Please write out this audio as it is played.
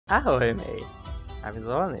Ahoy mates, I'm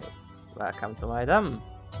Zolnius. Welcome to my dam.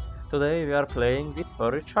 Today we are playing with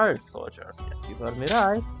furry child soldiers. Yes, you heard me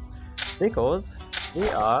right. Because we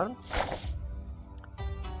are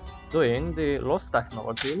doing the Lost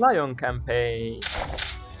Technology Lion campaign.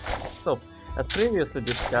 So, as previously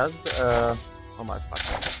discussed, oh my fuck.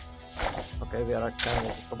 Okay, we are actually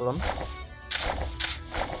in a problem.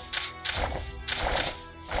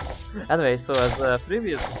 Anyway, so as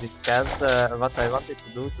previously discussed, what I wanted to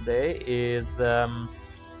do today is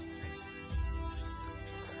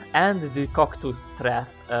end the cactus threat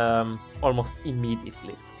almost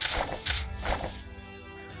immediately.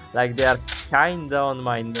 Like, they are kinda on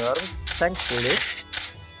my nerves. Thankfully,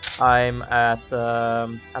 I'm at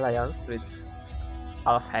alliance with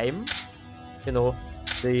Alfheim. You know,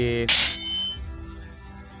 the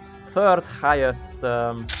third highest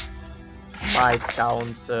might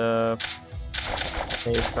count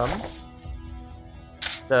nation.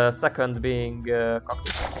 The second being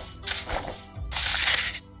cactus.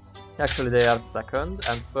 Actually, they are second,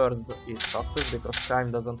 and first is cactus because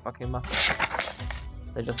crime doesn't fucking matter.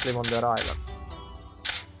 They just live on their island.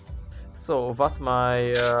 So what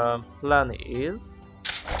my plan is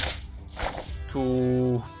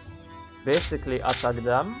to basically attack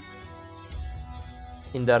them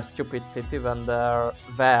in their stupid city when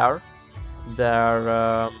where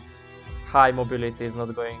their high mobility is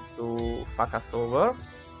not going to fuck us over.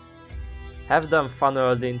 Have them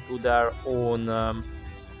funneled into their own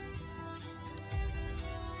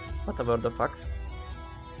whatever the fuck.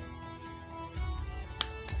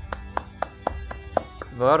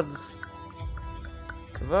 Words.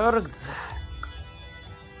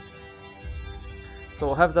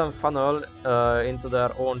 So have them funnel into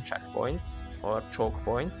their own checkpoints or choke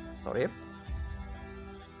points, sorry.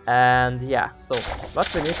 And yeah, so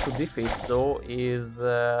what we need to defeat though is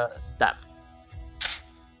them.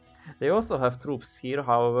 They also have troops here,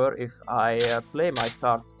 however, if I play my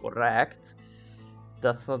cards correct,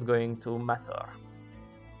 that's not going to matter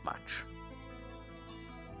much.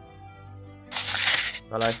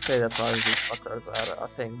 Well, I say that all these fuckers are a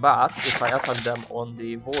thing, but if I attack them on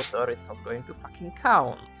the water, it's not going to fucking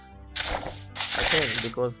count. I think,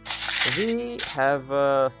 because we have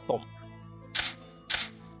Stomp.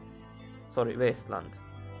 Sorry, Wasteland.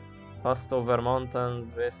 Passed over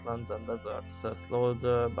mountains, wastelands and deserts. Slowed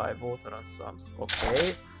by water and swamps.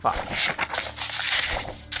 Okay, fuck.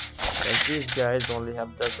 Because these guys only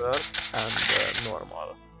have desert and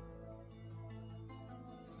normal.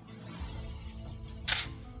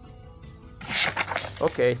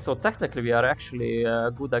 Okay, so technically we are actually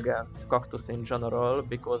good against cactus in general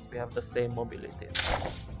because we have the same mobility.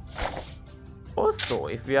 Also,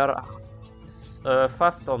 if we are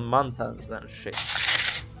fast on mountains and shit,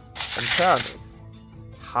 and tell me,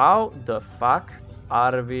 how the fuck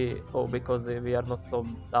are we? Oh, because we are not slowed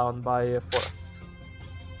down by a forest.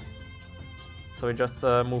 So we just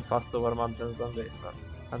move fast over mountains and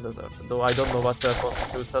wastelands and deserts. Though I don't know what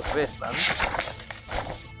constitutes as wastelands.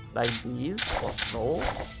 Like these, or snow?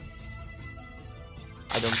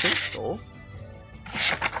 I don't think so.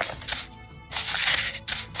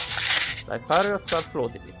 Like pirates are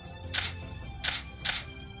floaty bits.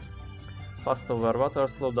 Fast over water,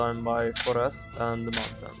 slowed down by forest and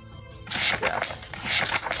mountains. Yeah.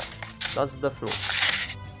 That's the flow.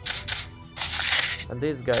 And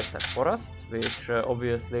these guys have forest, which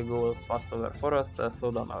obviously goes fast over forest,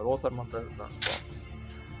 slowed down by water, mountains and swamps.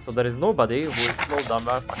 So there is nobody who will slow down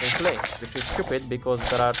by fucking plains, which is stupid because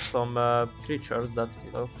there are some creatures that,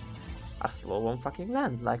 you know, are slow on fucking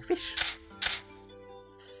land, like fish.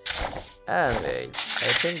 Anyways,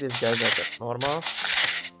 I think these guys are just normal.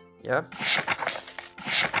 Yeah.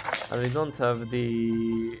 And we don't have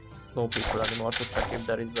the snow people anymore to check if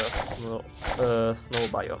there is a snow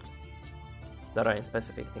biome. There are any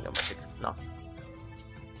specific thingamagic. No.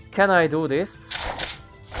 Can I do this?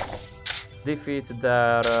 Defeat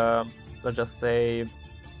their, let's just say,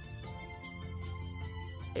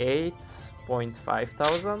 8.5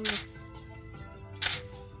 thousand.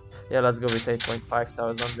 Yeah, let's go with 8.5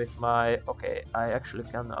 thousand with my... Okay, I actually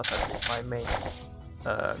can attack with my main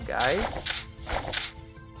guys.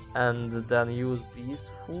 And then use these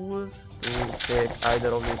fools to take either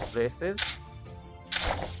of these places.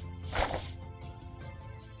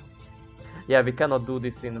 Yeah, we cannot do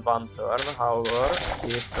this in one turn, however,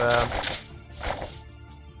 if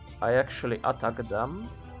I actually attack them,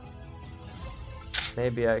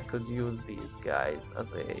 maybe I could use these guys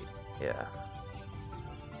as a... yeah.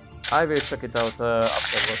 I will check it out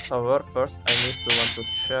afterwards. However, first I need to want to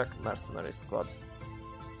check Mercenary Squad.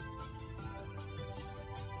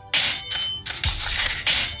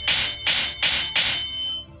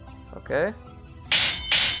 Okay.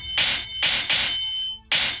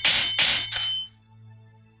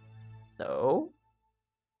 No.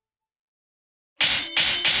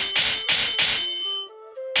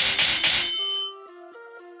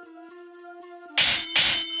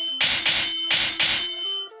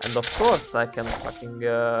 And of course I can fucking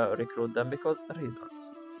recruit them because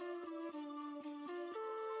reasons.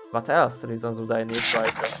 What else reasons would I need by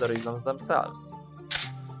just the reasons themselves?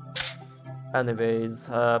 Anyways,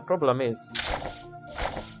 problem is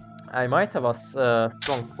I might have a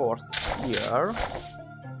strong force here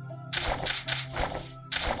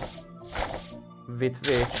with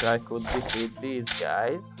which I could defeat these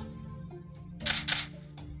guys.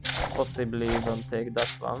 Possibly even take that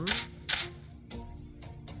one.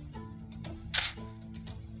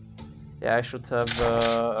 Yeah, I should have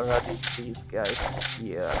readied these guys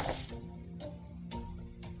here.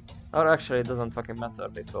 Or actually it doesn't fucking matter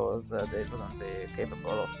because they wouldn't be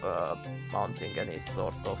capable of mounting any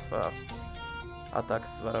sort of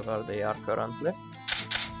attacks wherever they are currently.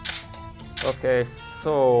 Okay,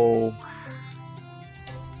 so...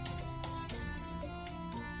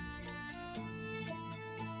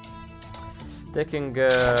 taking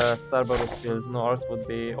Cerberus Seals north would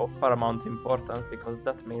be of paramount importance because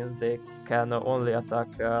that means they can only attack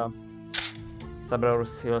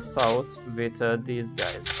Cerberus Seals south with these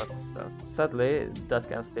guys' assistance. Sadly, that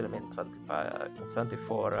can still mean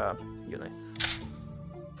 24 units,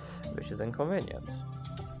 which is inconvenient.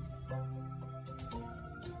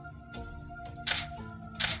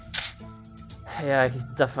 Yeah, I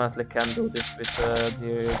definitely can do this with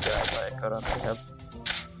the guys I currently have.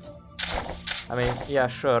 I mean, yeah,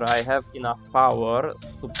 sure, I have enough power,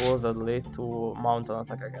 supposedly, to mount an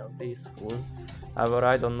attack against these fools. However,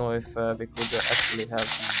 I don't know if we could actually have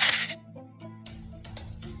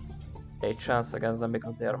a chance against them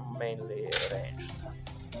because they are mainly ranged.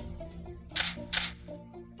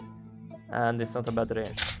 And it's not a bad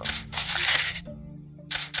range weapon.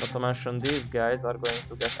 Not to mention, these guys are going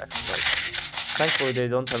to get extras. Thankfully, they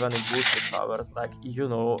don't have any bullshit powers, like, you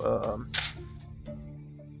know,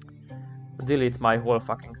 delete my whole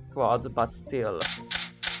fucking squad, but still,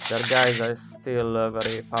 their guys are still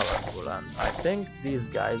very powerful, and I think these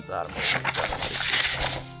guys are maybe just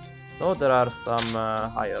retreats. Though there are some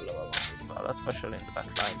higher level ones as well, especially in the back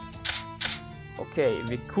line. Okay,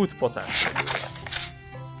 we could potentially do this.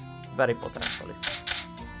 Very potentially.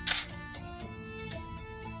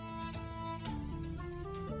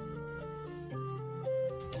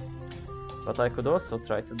 But I could also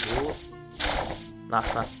try to do...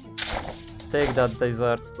 Nah. Take that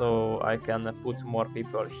desert so I can put more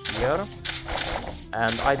people here.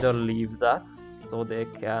 And either leave that so they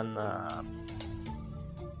can... Nah,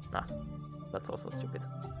 that's also stupid.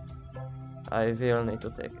 I will need to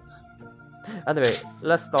take it. Anyway,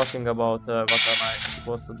 let's talking about what am I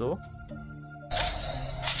supposed to do.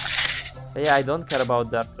 Yeah, I don't care about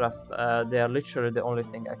their trust. They are literally the only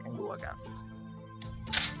thing I can go against.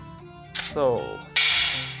 So...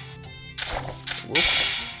 Whoops.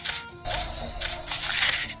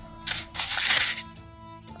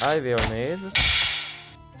 I will need...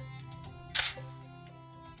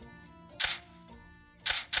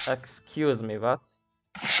 Excuse me, what?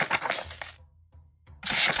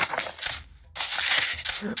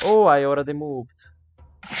 Oh, I already moved.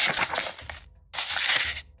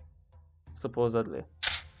 Supposedly.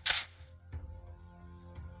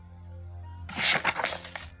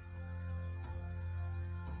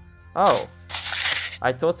 Oh.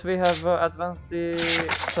 I thought we have advanced the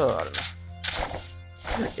turn.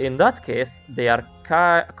 In that case, they are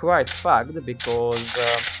quite fucked because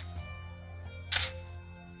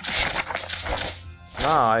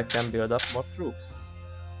now I can build up more troops.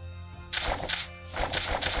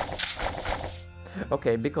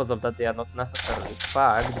 Okay, because of that they are not necessarily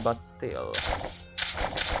fucked, but still.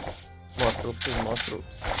 More troops is more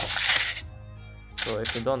troops. So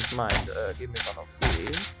if you don't mind, give me one of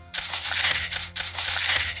these.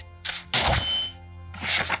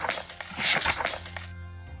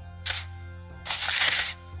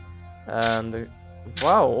 And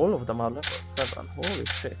wow, all of them are level 7. Holy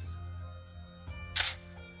shit.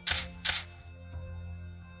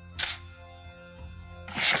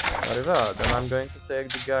 Very well, then I'm going to take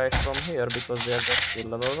the guys from here because they are just still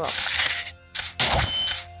level 1.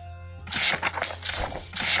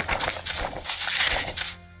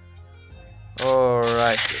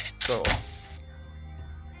 Alrighty, so...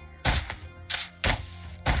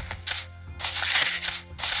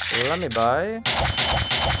 let me buy...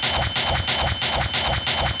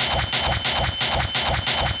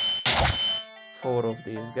 4 of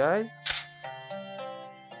these guys.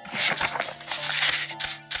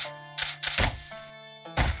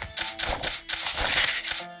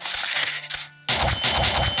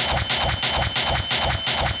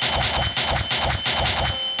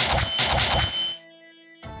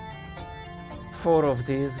 4 of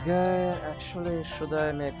these guys. Actually, should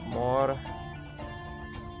I make more?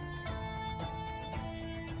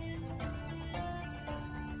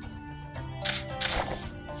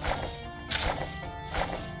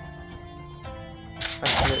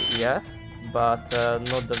 Actually, yes, but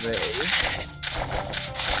not the way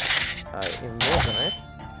I envision it,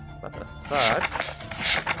 but as such.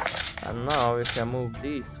 And now we can move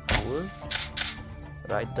these fools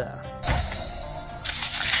right there.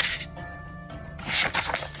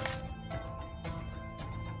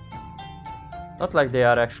 Not like they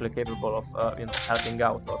are actually capable of, you know, helping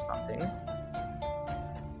out or something.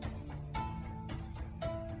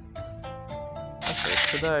 Okay,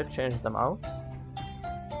 should I change them out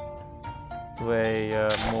to a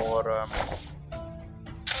more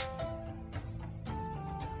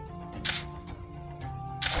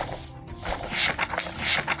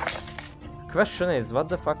question is, what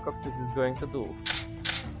the fuck Cactus is going to do?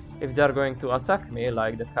 If they are going to attack me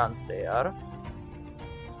like the cunts they are,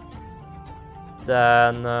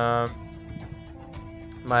 then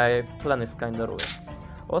my plan is kinda ruined.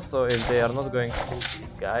 Also, if they are not going to move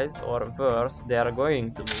these guys, or worse, they are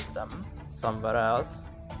going to move them somewhere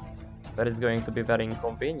else, where it's going to be very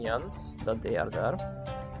inconvenient that they are there.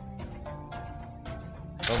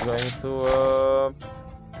 It's not going to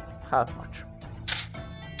help much.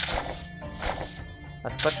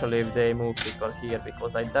 Especially if they move people here,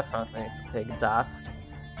 because I definitely need to take that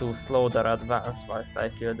to slow their advance whilst I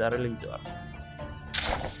kill their leader.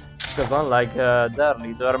 Because unlike their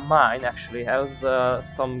leader, mine actually has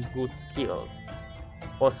some good skills.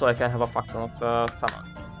 Also, I can have a fuck ton of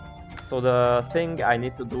summons. So the thing I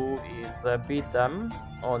need to do is beat them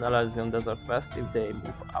on Elysian Desert West if they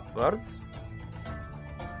move upwards.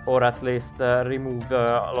 Or at least remove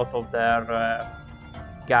a lot of their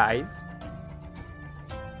guys.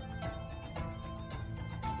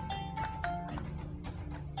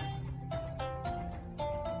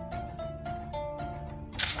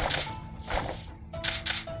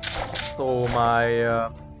 So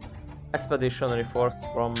my expeditionary force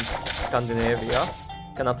from Scandinavia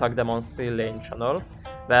can attack them on Sea Lane Channel,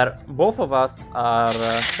 where both of us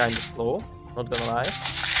are kinda slow, not gonna lie.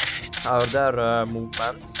 Their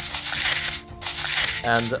movement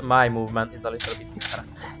and my movement is a little bit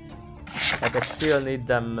different. Like, I still need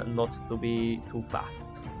them not to be too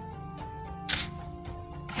fast.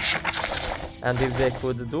 And if they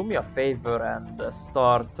could do me a favor and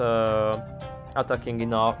start attacking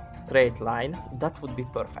in a straight line, that would be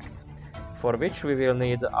perfect. For which we will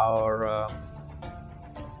need our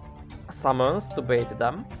summons to bait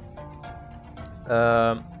them.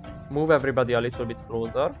 Move everybody a little bit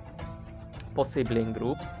closer, possibly in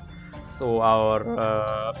groups, so our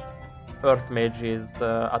Earth Mage's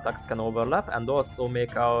attacks can overlap, and also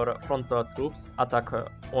make our frontal troops attack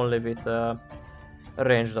only with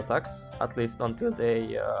ranged attacks, at least until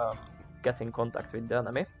they get in contact with the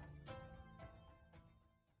enemy.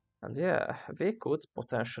 And yeah, we could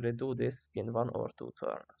potentially do this in 1 or 2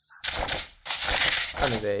 turns.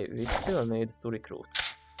 Anyway, we still need to recruit.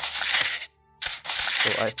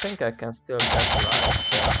 So I think I can still get like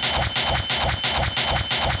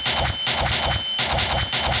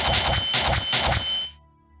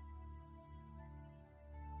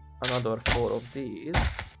another 4 of these.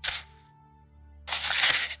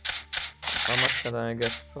 How much can I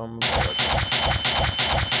get from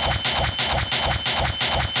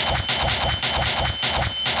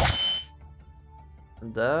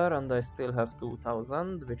there? And I still have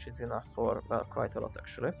 2000, which is enough for, well, quite a lot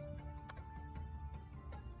actually.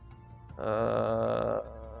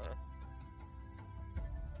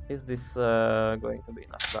 Is this going to be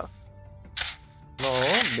enough? Well,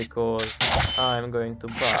 no, because I'm going to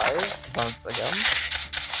buy once again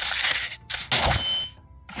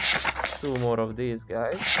 2 more of these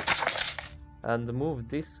guys and move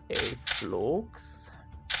this 8 blokes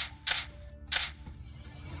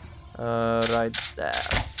right there.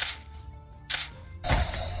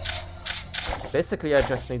 Basically, I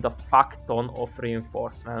just need a fuck ton of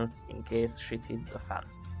reinforcements in case shit hits the fan.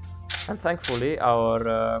 And thankfully,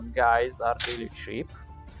 our guys are really cheap,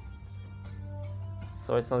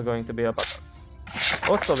 so it's not going to be a bother.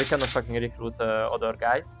 Also, we cannot fucking recruit other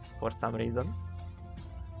guys for some reason.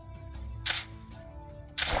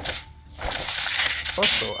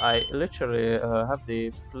 Also, I literally have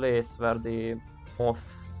the place where the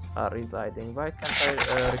moths are residing. Why can't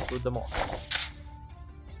I recruit the moths?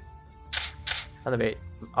 Anyway,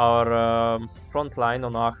 our front line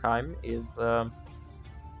on Archheim is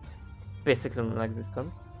basically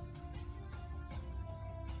non-existent.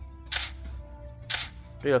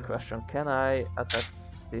 Real question, can I attack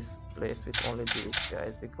this place with only these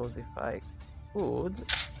guys? Because if I food,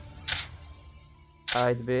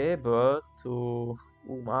 I'd be able to...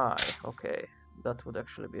 Oh my, okay. That would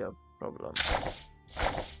actually be a problem.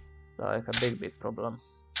 Like a big problem.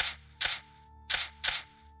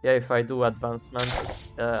 Yeah, if I do advancement,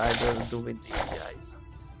 I will do with these guys.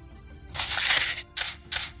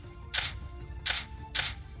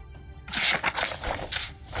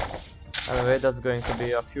 Anyway, that's going to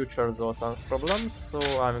be a future Zoltan's problem, so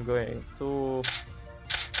I'm going to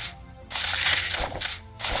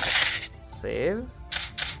save.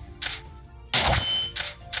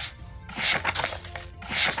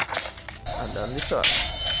 And then return.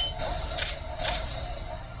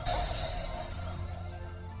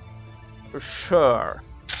 Sure.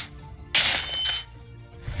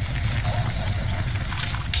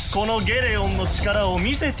 このゲレオンの力を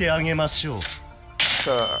見せてあげましょう。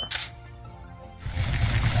Sure.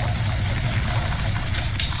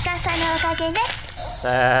 司のおかげね。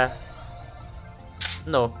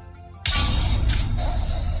No.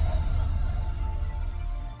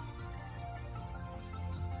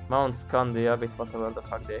 Mount Scandia with whatever the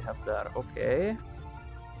fuck they have there. Okay.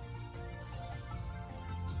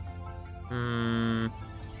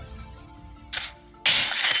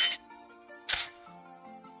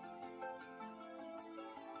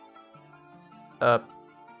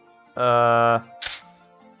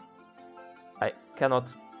 I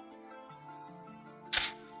cannot.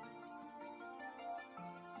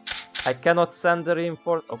 I cannot send the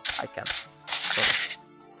reinforce. Oh, I can. Sorry.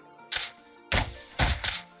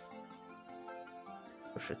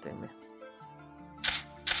 You're shitting me.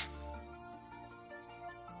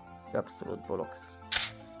 Absolute bollocks.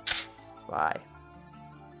 Why?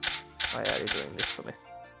 Why are you doing this to me?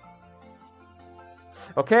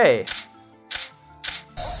 Okay.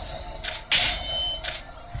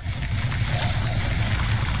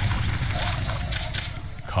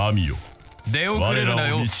 Cameo. Yeah,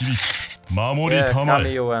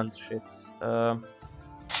 cameo and shit.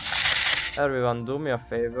 Everyone do me a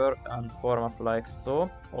favor and form up like so.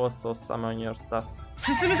 Also summon your stuff.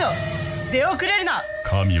 進むぞ。出遅れるな。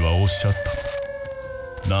神はおっしゃっ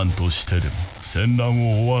た。何としてでも戦乱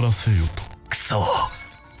を終わらせよと。くそ。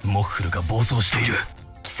モッフルが暴走している。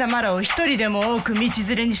貴様らを一人でも多く道連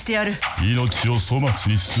れにしてやる。命を粗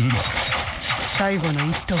末にするな。最後の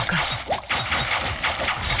一投か。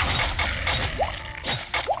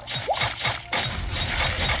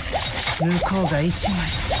向こうが一枚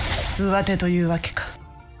上手というわけか。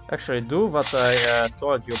Actually, do what I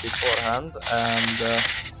told you beforehand and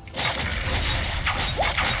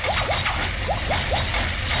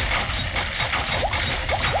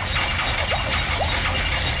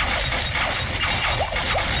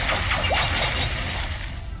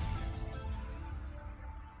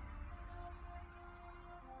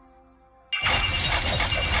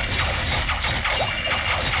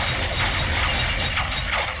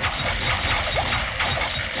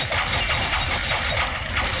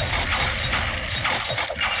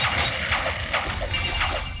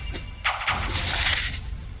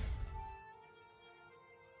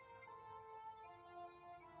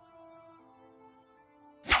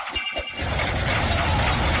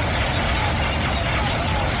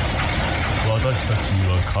私たちに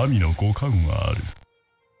は神のご加護がある。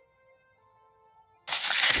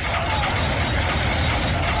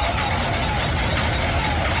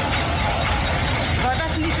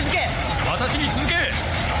私に続け。私に続け。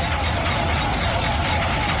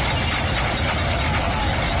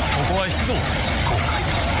ここは引くぞ。後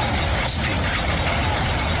悔している。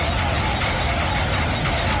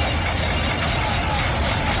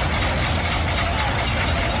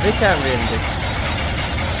we can win this.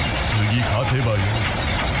 次勝てばよい。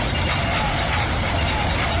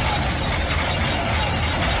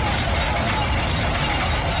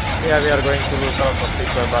Yeah, we are going to lose a lot of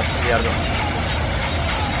people, but we are going.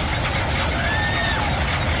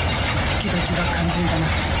 時々が肝心だな。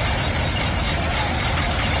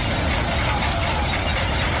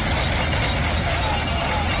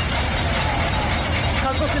過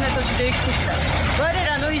酷な土地で生きてきた我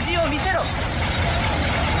らの意地を見せろ。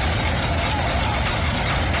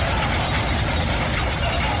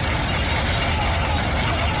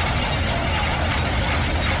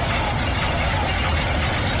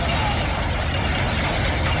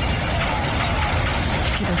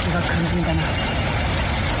時が肝心だな。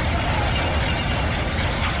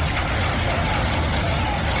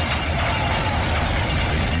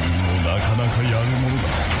君もなかなかやるものだ。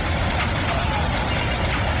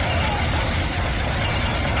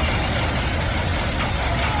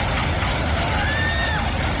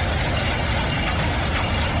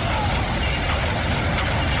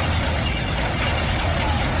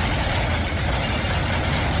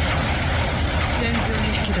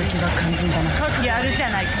気が肝心だな。やるじゃ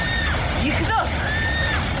ないか。行くぞ。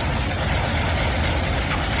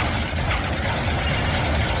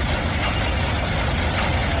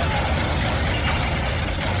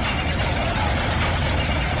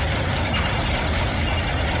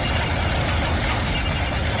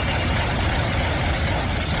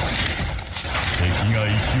敵が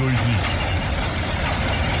勢いづいた。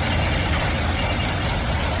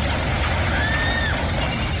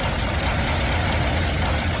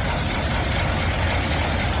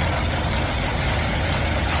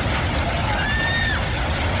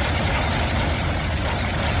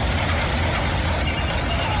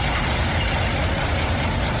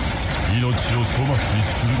命を粗末に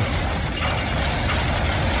するな。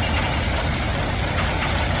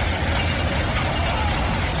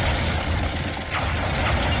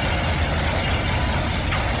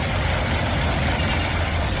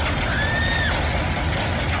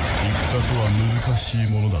戦とは難しい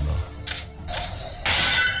ものだな。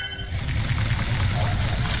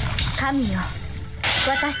神よ、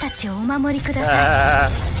私たちをお守りくださ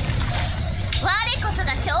い。我こそ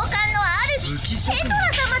が召喚の主、ヘトラ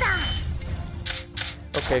様だ。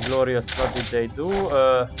Okay, glorious. What did they do?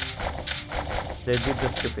 They did the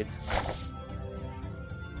stupid.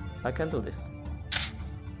 I can do this.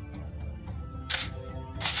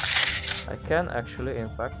 I can actually, in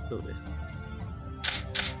fact, do this.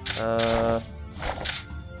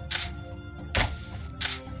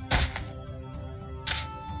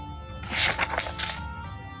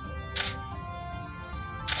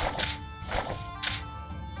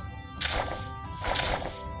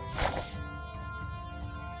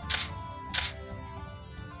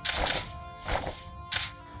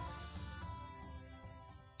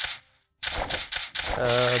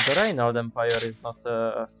 The Reynald Empire is not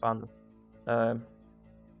fun.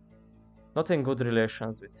 Not in good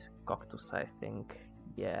relations with Cactus, I think.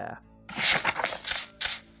 Yeah.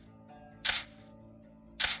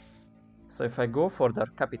 So if I go for their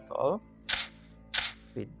capital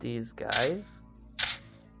with these guys...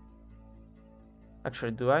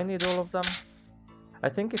 Actually, do I need all of them? I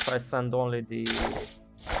think if I send only the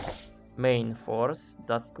main force,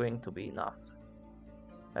 that's going to be enough.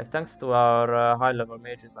 Like, thanks to our high-level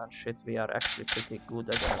mages and shit, we are actually pretty good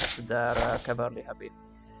against their cavalry heavy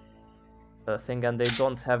thing, and they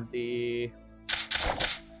don't have the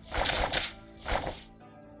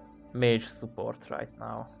mage support right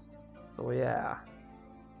now. So yeah.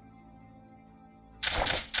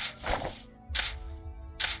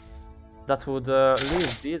 That would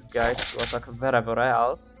leave these guys to attack wherever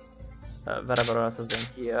else as in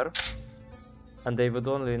here. And they would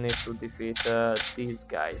only need to defeat these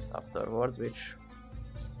guys afterwards, which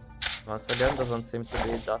once again doesn't seem to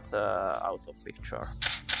be that out of picture.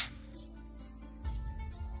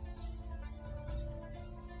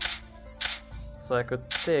 So I could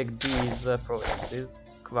take these provinces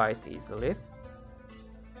quite easily.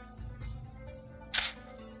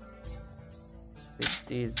 With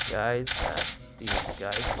these guys and these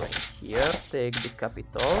guys going here, take the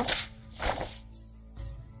capital.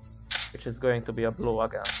 Which is going to be a blow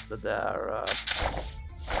against their,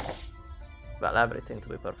 well, everything, to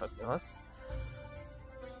be perfectly honest.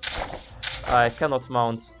 I cannot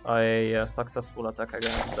mount a successful attack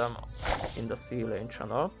against them in the sea lane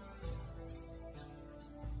channel.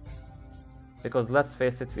 Because let's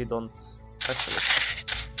face it, we don't actually...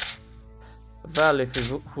 Well, if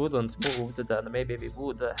we wouldn't move, then maybe we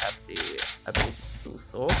would have the ability to do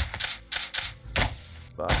so.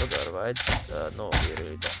 But otherwise, no, we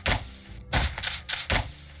really don't.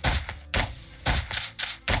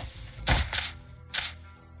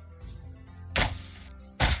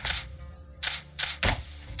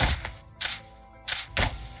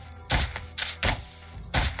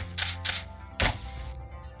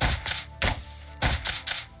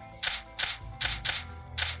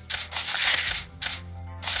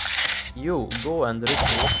 You go and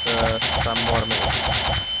recruit some more mages.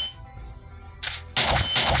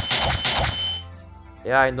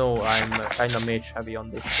 Yeah, I know I'm kinda mage heavy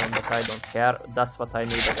on this one, but I don't care. That's what I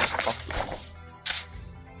need against Cactus.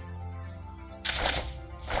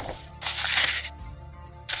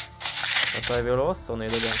 What I will also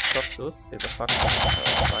need against Cactus is a faction of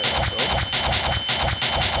fire dogs.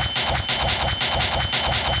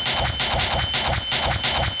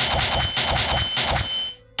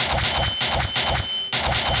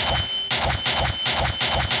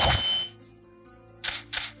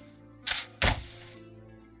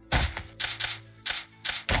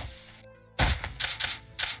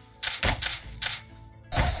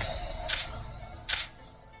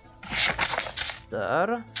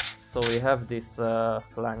 There. So we have this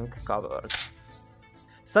flank covered.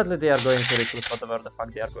 Sadly, they are going to recruit whatever the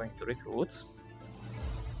fuck they are going to recruit.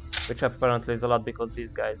 Which apparently is a lot because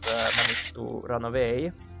these guys managed to run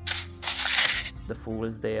away. The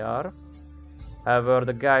fools they are. However,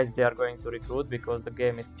 the guys they are going to recruit, because the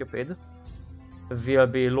game is stupid, will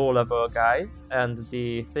be low-level guys, and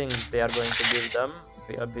the things they are going to give them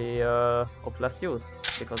will be of less use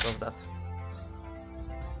because of that.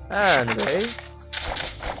 Anyways,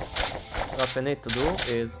 what we need to do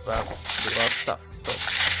is, well, do our stuff. So,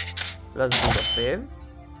 let's do the save,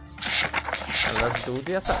 and let's do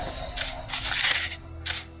the attack.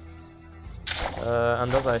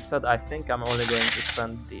 And as I said, I think I'm only going to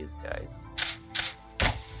send these guys.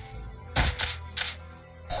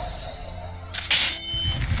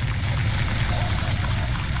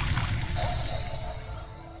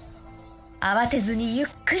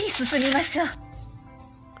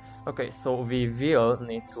 Okay, so we will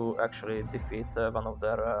need to actually defeat one of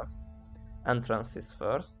their entrances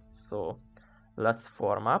first. So let's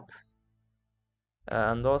form up.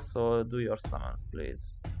 And also do your summons,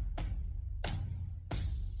 please.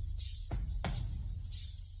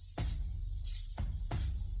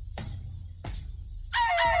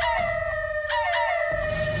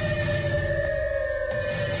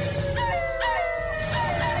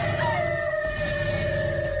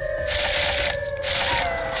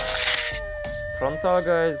 Frontal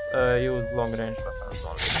guys use long range weapons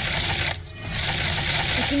only.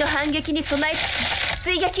 敵の反撃に備えつつ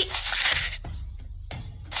追撃。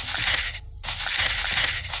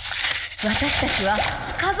私たちは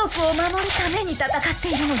家族を守るために戦って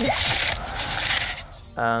いるのです。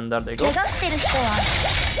And there they go. 怪我してる人は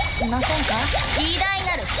いませんか？偉大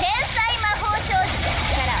なる天才魔法少女の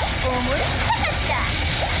力をお持ちたちだ。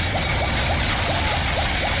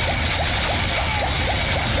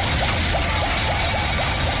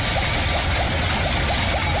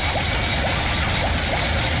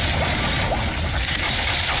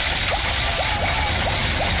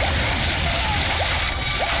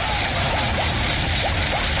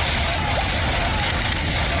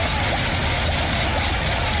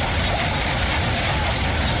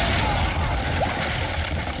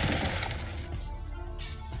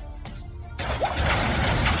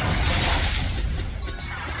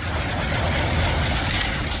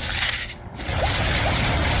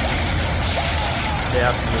They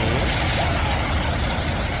are fleeing.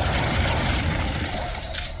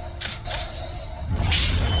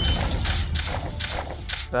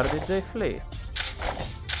 Where did they flee?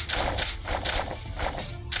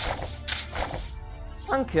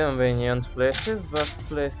 Inconvenient places, but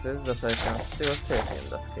places that I can still take in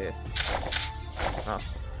that case. Ah,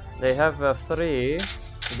 they have 3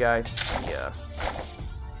 guys here.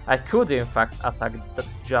 I could in fact attack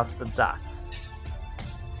just that.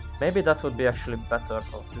 Maybe that would be actually better,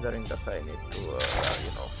 considering that I need to,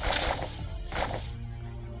 you know.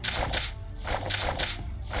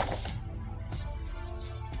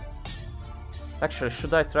 Actually,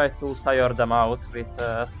 should I try to tire them out with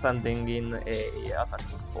sending in a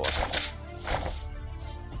attacking force?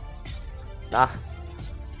 Nah,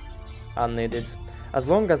 unneeded. As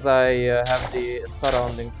long as I have the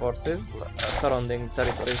surrounding forces, surrounding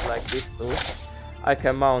territories like this too, I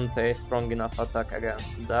can mount a strong enough attack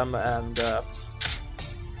against them, and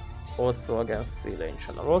also against Sea Lane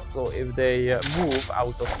Channel. Also, if they move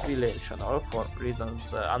out of Sea Lane Channel for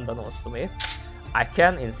reasons unbeknownst to me, I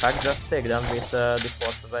can in fact just take them with the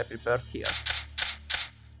forces I prepared here.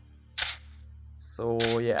 So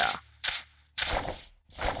yeah.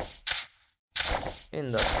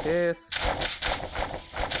 In that case,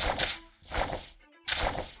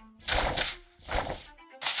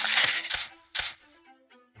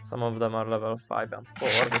 some of them are level 5 and 4,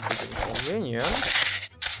 which is inconvenient,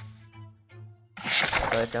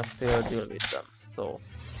 but I can still deal with them. So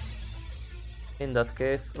in that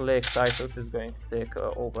case, Lake Titus is going to take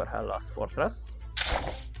over Hellas Fortress.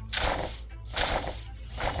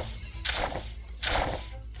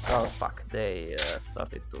 Oh fuck, they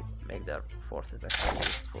started to make their forces actually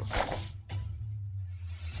useful.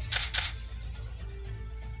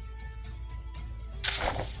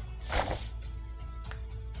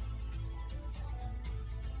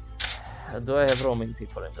 Do I have roaming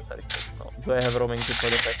people in the territories? No. Do I have roaming people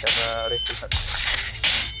that I can recruit?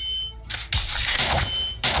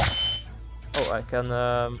 Oh, I can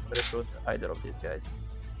recruit either of these guys.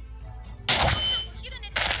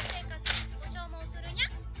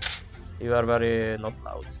 You are very not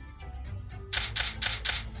loud.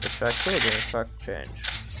 Which I could in fact change.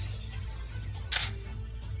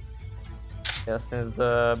 Yeah, since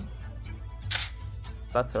the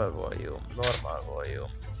battle volume, normal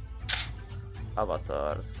volume,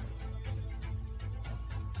 avatars.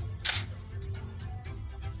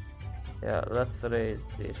 Yeah, let's raise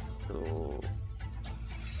this to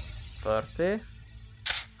 30.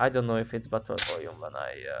 I don't know if it's battle volume when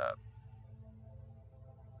I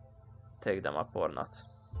take them up or not.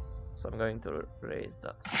 So I'm going to raise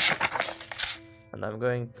that. And I'm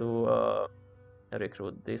going to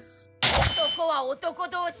recruit this.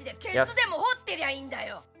 Yes.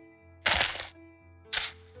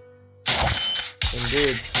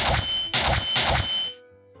 Indeed.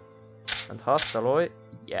 And Hastaloi,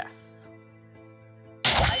 yes.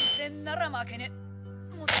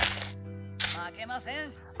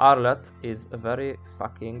 Arlette is very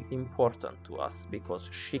fucking important to us because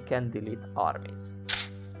she can delete armies.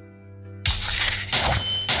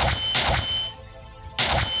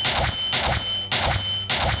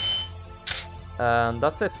 And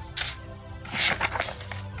that's it.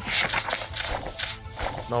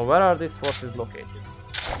 Now where are these forces located?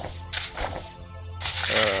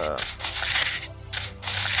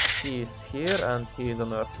 He's here and he's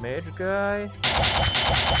an Earth Mage guy.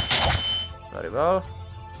 Very well.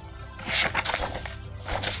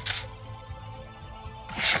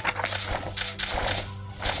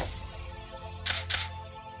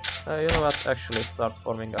 You know what? Actually start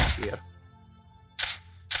forming up here.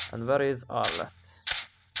 And where is Arlette?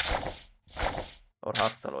 Or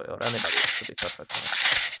Hastaloi, or anybody, to be perfect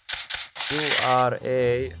honest. You are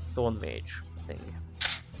a stone mage thing.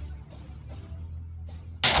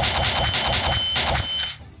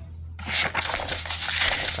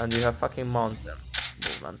 And you have fucking mountain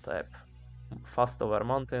movement type. Fast over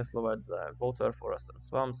mountains, slower than water, forest and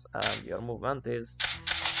swamps, and your movement is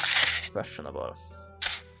questionable.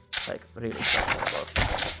 Like, really questionable.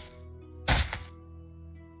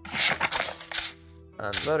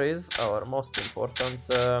 And where is our most important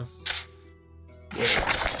yeah.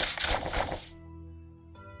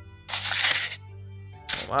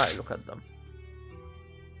 Oh my, look at them.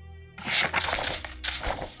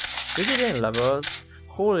 Did you gain levels?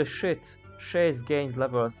 Holy shit, Shay's gained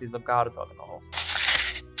levels, he's a guard dog now.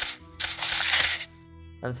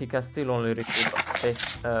 And he can still only recruit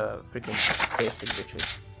freaking basic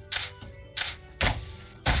bitches.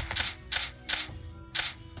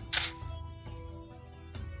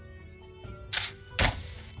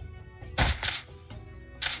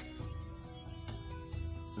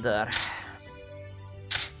 There.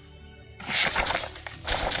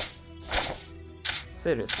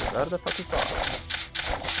 Seriously, where the fuck is Arlette?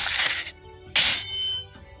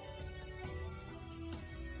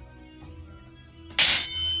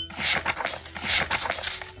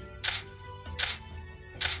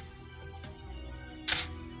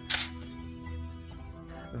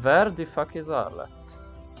 Where the fuck is Arlette?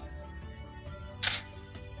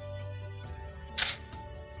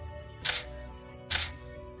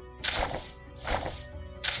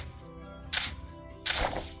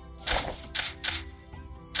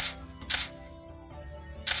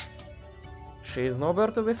 She is nowhere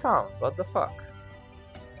to be found. What the fuck?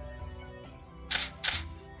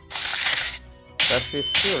 That she's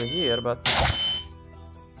still here, but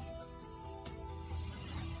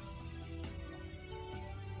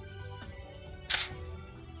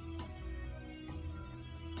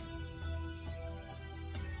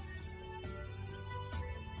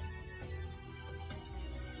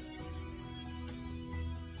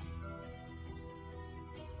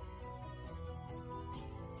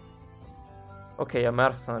okay, a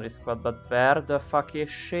mercenary squad, but where the fuck is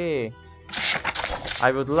she?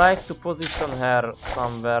 I would like to position her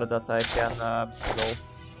somewhere that I can, you know,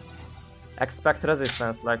 expect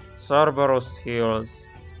resistance, like Cerberus Hills.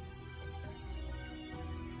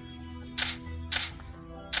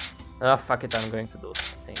 Ah, fuck it, I'm going to do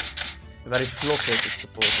the thing. Where is she located,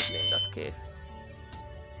 supposedly, in that case?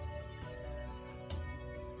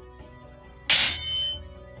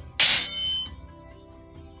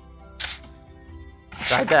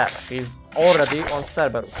 Right there, she's already on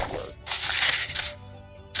Cerberus Hills.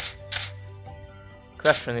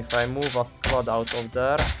 Question, if I move a squad out of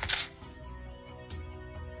there,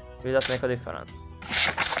 will that make a difference?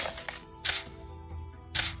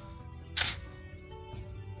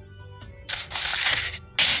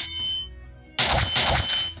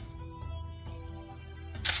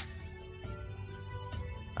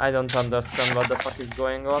 I don't understand what the fuck is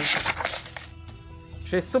going on.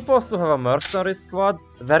 She's supposed to have a mercenary squad.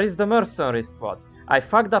 Where is the mercenary squad? I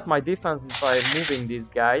fucked up my defenses by moving these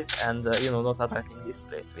guys and, you know, not attacking this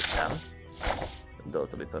place with them. Though,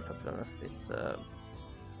 to be perfectly honest, it's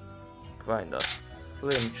quite a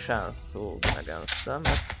slim chance to win against them,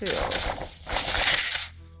 but still.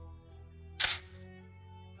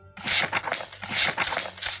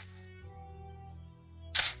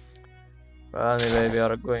 Well, anyway, we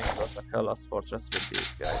are going to attack Hellas Fortress with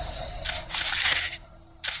these guys.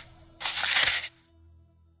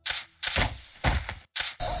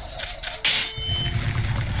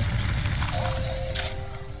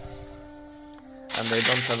 And they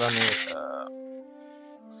don't have any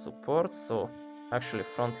support, so actually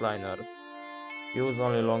frontliners use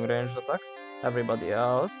only long-range attacks. Everybody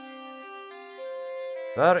else...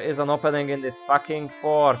 There is an opening in this fucking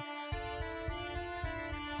fort!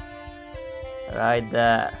 Right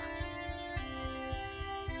there.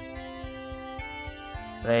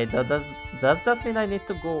 Wait, does that mean I need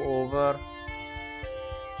to go over?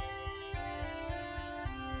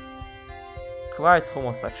 Quite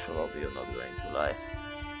homosexual of you, not going to lie.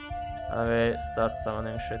 Anyway, start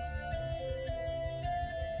summoning shit.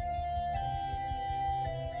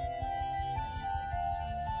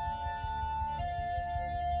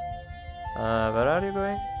 Where are you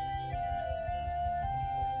going?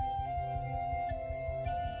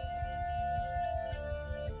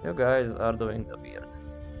 You guys are doing the weird.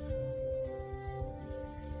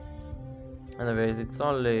 Anyways, it's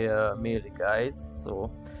only melee guys, so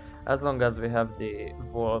as long as we have the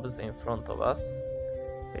wolves in front of us,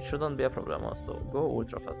 it shouldn't be a problem. Also, go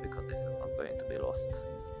ultra fast because this is not going to be lost.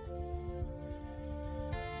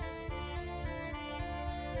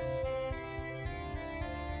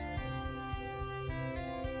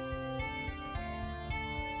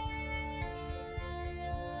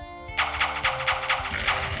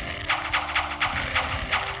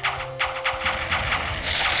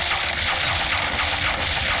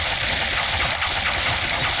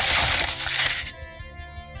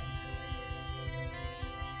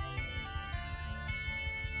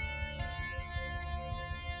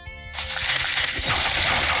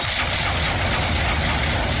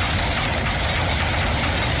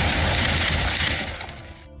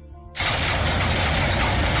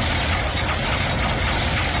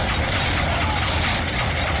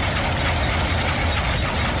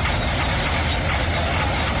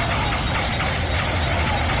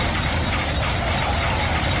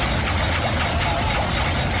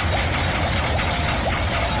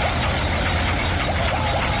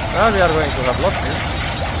 Well, we are going to have losses.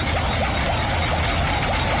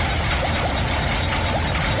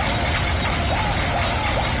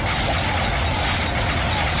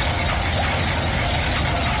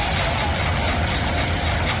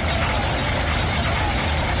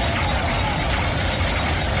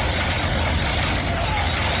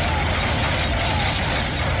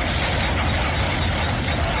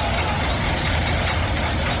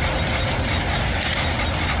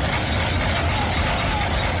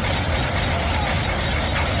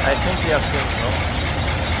 I think we are seeing no.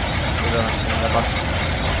 We don't see the button.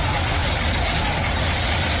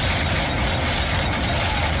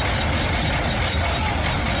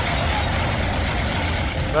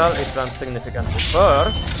 Well, it went significantly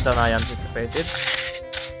worse than I anticipated.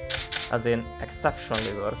 As in,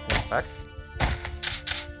 exceptionally worse, in fact.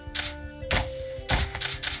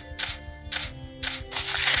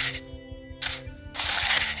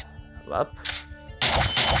 Up.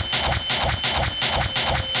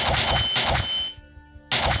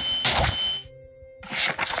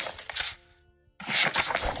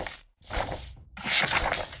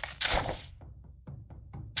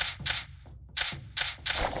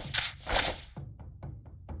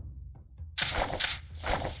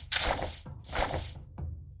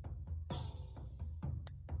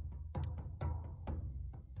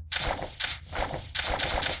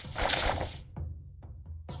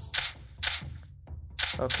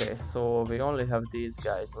 Okay, so we only have these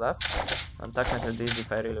guys left, and technically these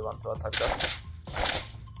if I really want to attack that.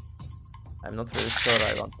 I'm not really sure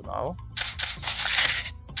I want to now.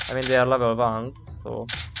 I mean, they are level 1s, so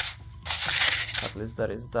at least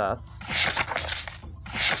there is that.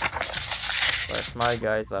 Whereas my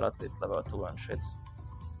guys are at least level 2 and shit.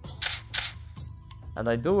 And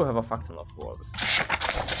I do have a fuck ton of wolves.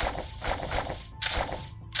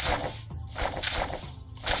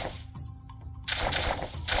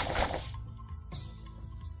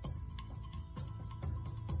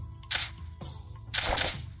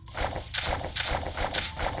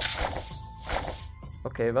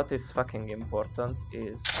 Okay, what is fucking important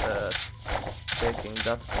is taking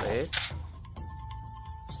that place.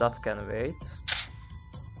 That can wait.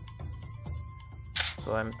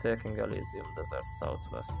 So I'm taking Elysium Desert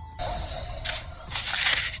Southwest.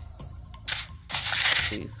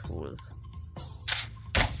 These fools.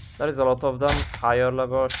 There is a lot of them. Higher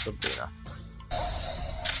level should be enough.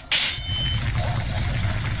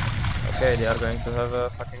 Okay, they are going to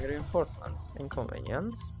have fucking reinforcements.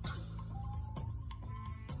 Inconvenient.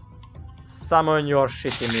 summon your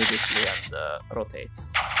shit immediately and rotate.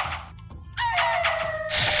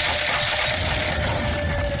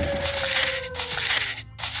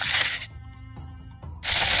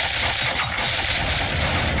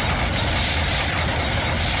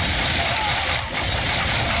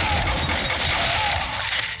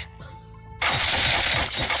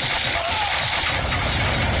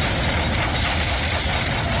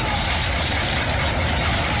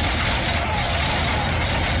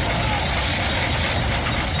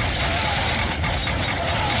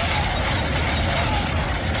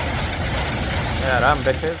 Run,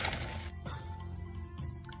 bitches.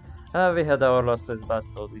 We had our losses, but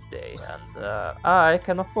so did they. And I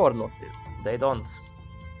can afford losses. They don't.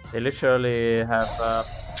 They literally have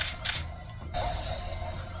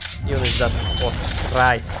units that cost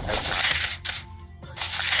twice as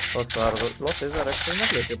much. Also, our losses are actually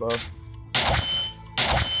negligible.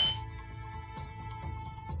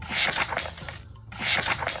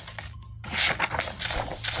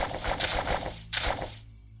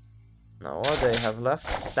 Now what they have left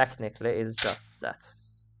technically is just that.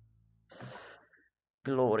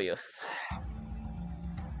 Glorious.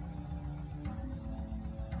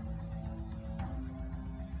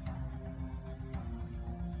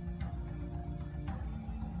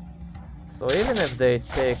 So even if they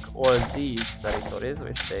take all these territories,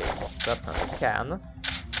 which they most certainly can,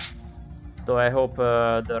 though I hope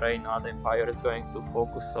the Reynard Empire is going to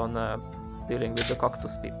focus on dealing with the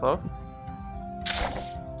cactus people.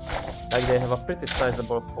 Like, they have a pretty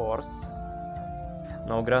sizable force.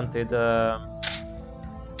 Now granted,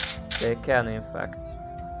 they can in fact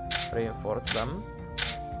reinforce them.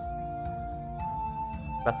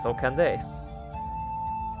 But so can they.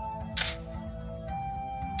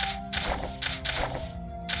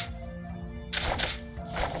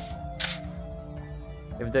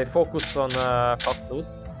 If they focus on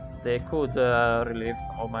cactus, they could relieve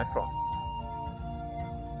some of my fronts.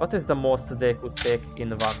 What is the most they could take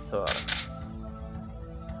in one turn?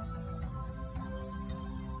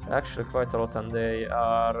 Actually quite a lot, and they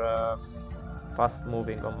are fast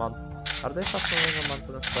moving on Are they fast moving on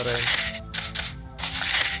mountainous terrain?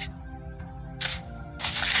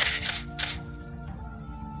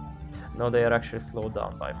 No, they are actually slowed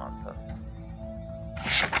down by mountains.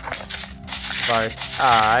 Whilst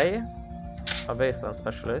I, a wasteland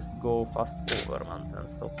specialist, go fast over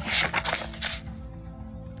mountains, so...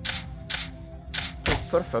 To be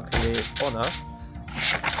perfectly honest,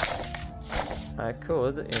 I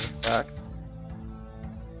could, in fact,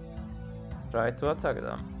 try to attack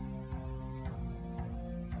them.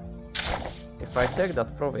 If I take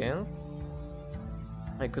that province,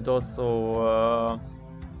 I could also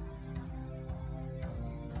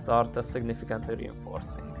start significantly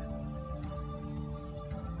reinforcing.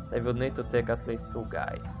 They would need to take at least 2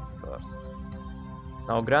 guys first.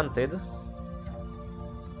 Now granted,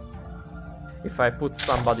 if I put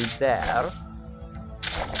somebody there,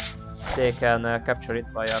 they can capture it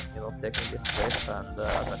via, you know, taking this place and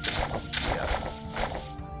attacking from here.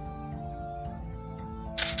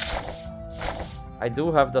 I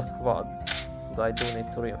do have the squads, but I do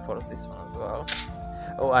need to reinforce this one as well.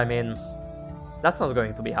 Oh, I mean, that's not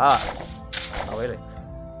going to be hard, now will it?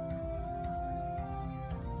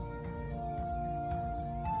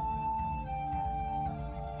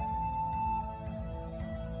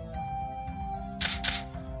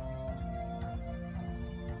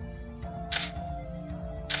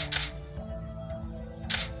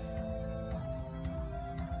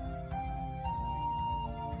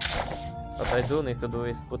 What I do need to do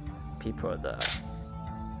is put people there.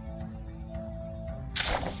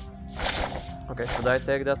 Okay, should I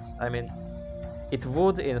take that? I mean, it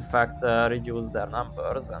would in fact reduce their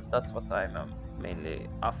numbers, and that's what I'm mainly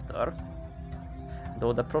after.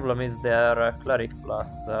 Though the problem is their cleric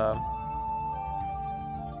plus...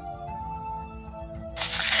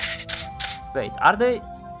 Wait, are they...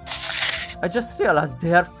 I just realized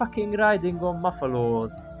they are fucking riding on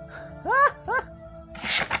buffaloes.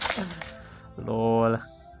 Lol.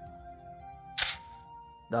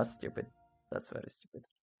 That's stupid. That's very stupid.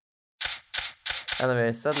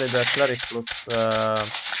 Anyway, sadly the cleric plus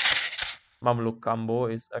Mamluk combo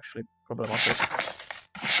is actually problematic.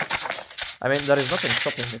 I mean, there is nothing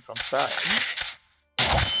stopping me from trying.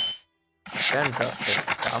 I can just save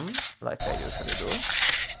scum, like I usually do.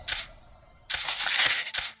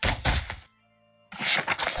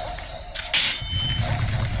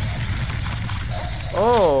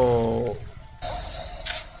 Oh!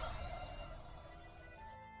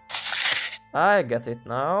 I get it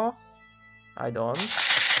now. I don't.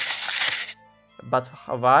 But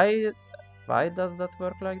why does that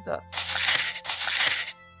work like that?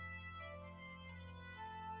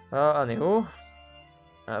 Anywho,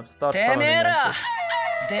 I've started てめ summoning えら and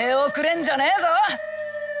出遅れんじゃねえぞ。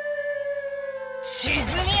沈みや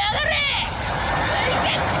がれ。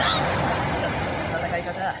そんな戦い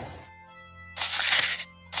方。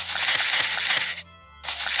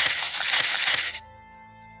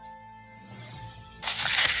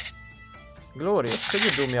 Glorious, could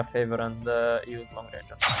you do me a favor and use long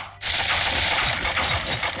range attacks?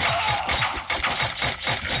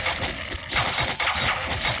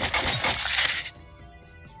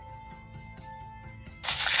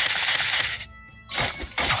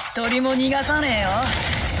一人も逃がさねえよ。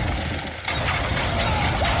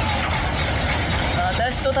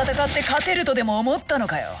私と戦って勝てるとでも思ったの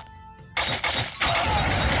かよ。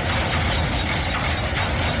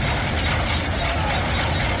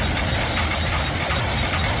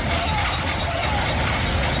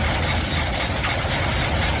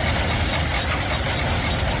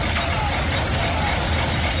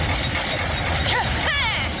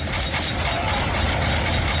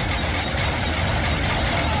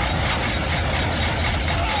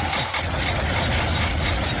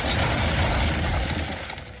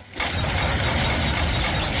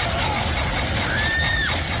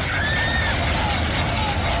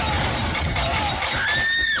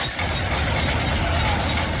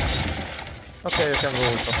 Okay, you can go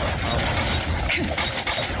ultra fast now.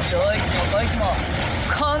 どいつもこいつも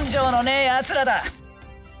根性のねえ奴らだ。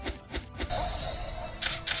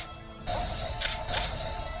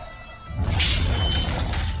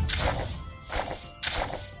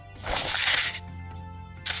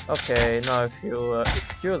 Okay, now if you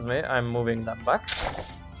excuse me, I'm moving them back.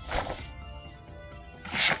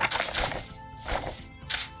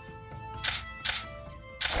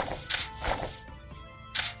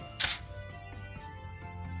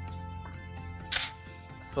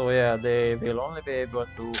 So yeah, they will only be able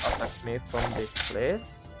to attack me from this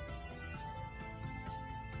place.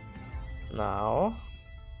 Now.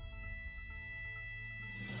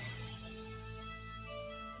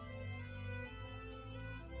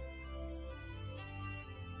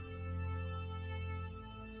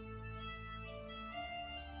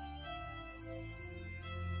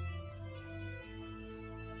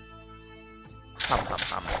 Hum hum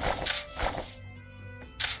hum.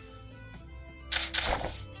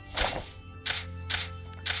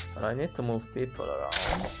 But I need to move people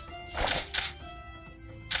around.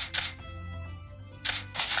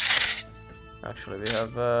 Actually, we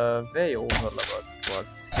have way over-leveled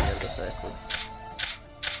squads here that I could...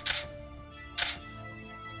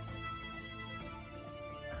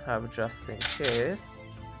 have just in case.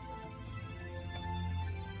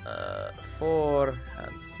 4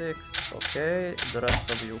 and 6, okay, the rest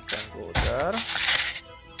of you can go there.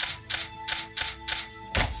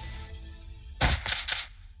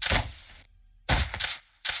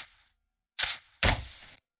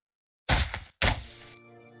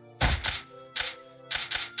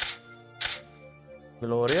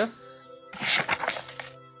 Glorious.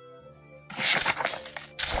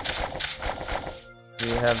 We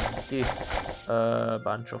have this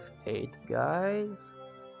bunch of 8 guys.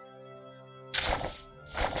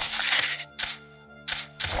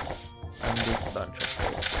 And this bunch of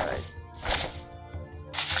 8 guys.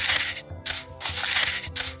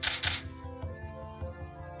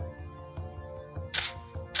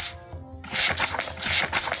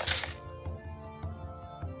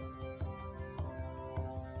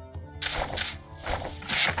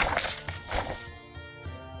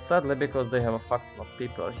 Sadly, because they have a fuck ton of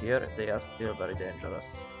people here, they are still very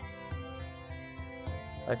dangerous.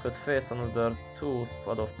 I could face another 2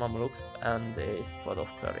 squad of Mamluks and a squad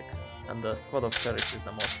of clerics. And the squad of clerics is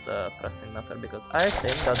the most pressing matter, because I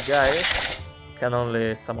think that guy can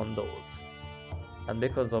only summon those. And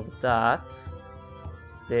because of that,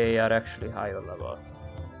 they are actually higher level.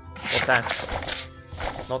 Potential.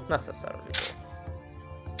 Not necessarily though.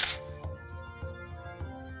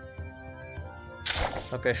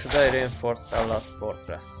 Okay, should I reinforce Ella's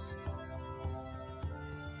fortress?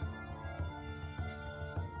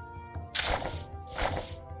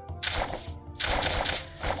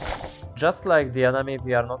 Just like the enemy,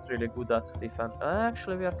 we are not really good at defend.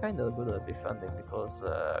 Actually, we are kinda good at defending because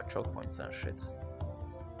choke points and shit.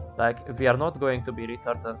 Like, we are not going to be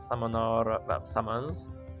retards and summon our summons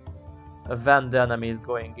when the enemy is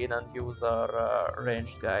going in and use our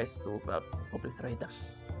ranged guys to obliterate them.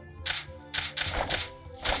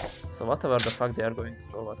 So whatever the fuck they are going to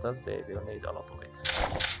throw at us, they will need a lot of it.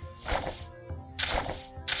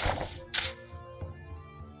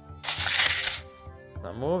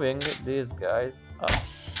 Now moving these guys up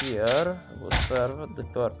here would serve the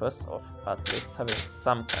purpose of at least having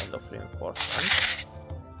some kind of reinforcements.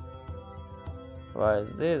 Why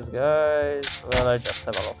is this, guys? Well, I just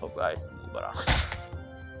have a lot of guys to move around.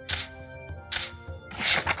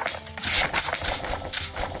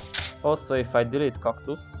 Also, if I delete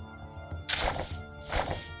cactus,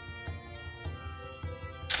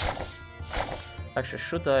 actually,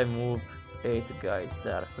 should I move 8 guys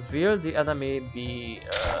there? Will the enemy be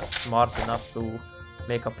smart enough to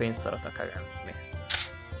make a pincer attack against me?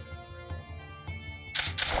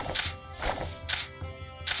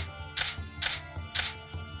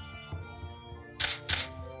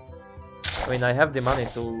 I mean, I have the money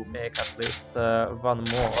to make at least one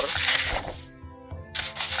more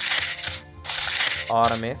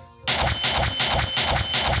army.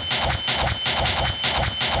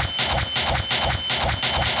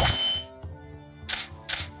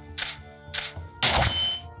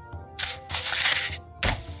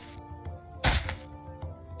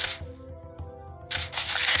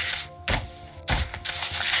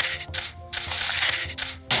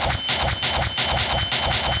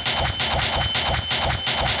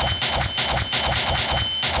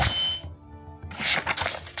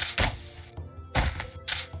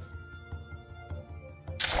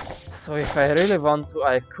 So if I really want to,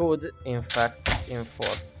 I could in fact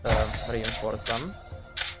reinforce them.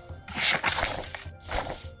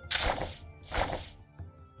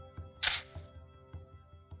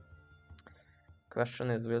 Question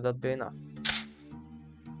is, will that be enough?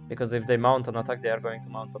 Because if they mount an attack, they are going to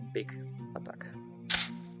mount a big attack.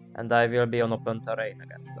 And I will be on open terrain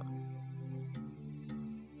against them.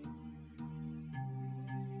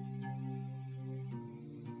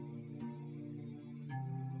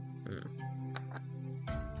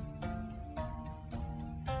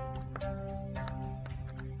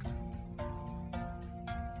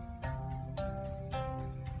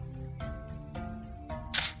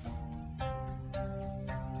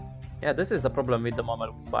 Yeah, this is the problem with the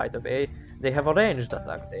Mamelukes, by the way. They have a ranged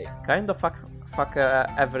attack. They kind of fuck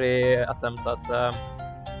every attempt at,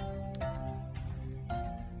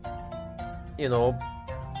 you know,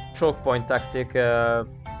 choke point tactic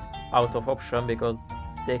out of option, because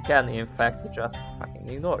they can in fact just fucking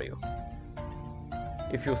ignore you.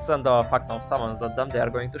 If you send a faction of summons at them, they are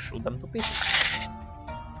going to shoot them to pieces.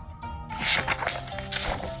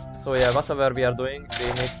 So yeah, whatever we are doing, we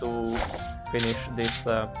need to finish this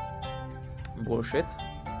bullshit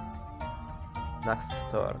next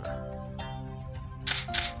turn.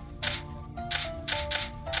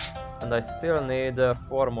 And I still need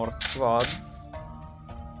 4 more squads.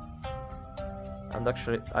 And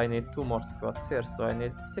actually I need 2 more squads here, so I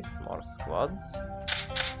need 6 more squads.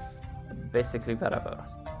 Basically wherever.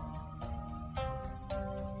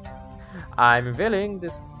 I'm willing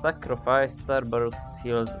to sacrifice Cerberus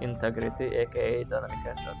Hill's integrity, aka the enemy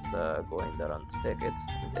can just go in there and take it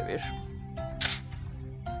if they wish.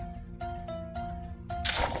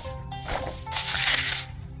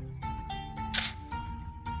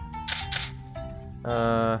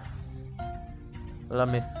 Let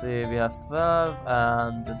me see, we have 12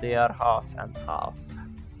 and they are half and half.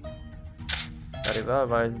 Very well,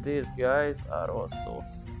 whereas these guys are also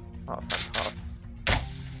half and half.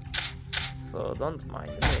 So don't mind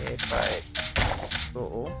me if I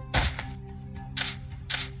go.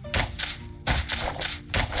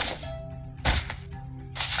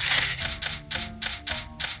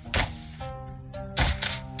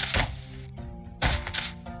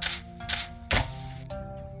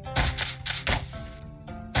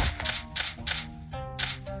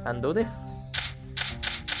 And do this.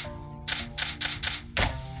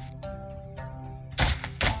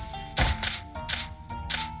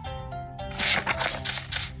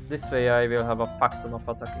 This way I will have a faction of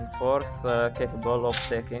attacking force capable of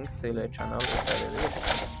taking Silly Channel if I really wish.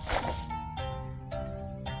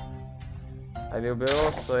 I will be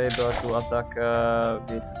also able to attack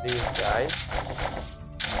with these guys.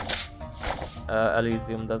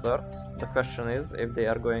 Elysium Desert. The question is if they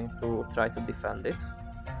are going to try to defend it,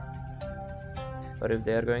 or if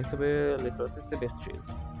they are going to be little sissy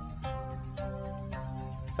bitches.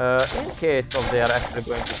 In case of they are actually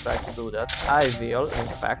going to try to do that, I will in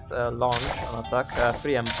fact launch an attack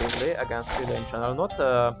preemptively against Silane Channel, not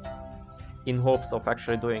in hopes of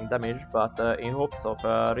actually doing damage, but in hopes of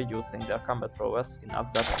reducing their combat prowess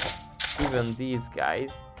enough that even these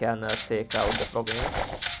guys can take out the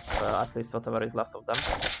province, at least whatever is left of them,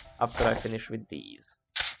 after I finish with these.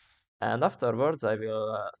 And afterwards I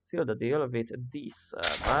will seal the deal with these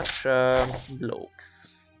match blokes.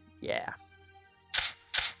 Yeah.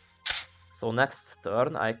 So next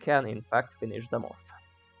turn I can in fact finish them off.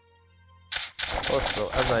 Also,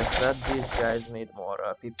 as I said, these guys need more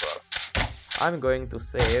people. I'm going to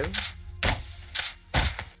save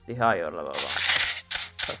the higher level ones.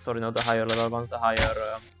 Sorry, not the higher level ones, the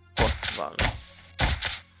higher cost ones.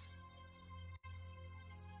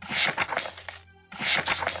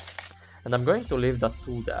 And I'm going to leave that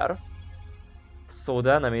 2 there. So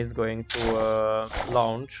the enemy is going to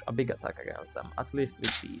launch a big attack against them, at least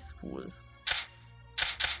with these fools.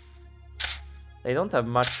 They don't have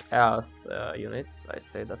much else units. I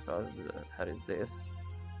say that well, here is this.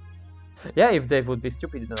 Yeah, if they would be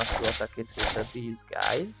stupid enough to attack it with these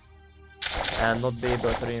guys and not be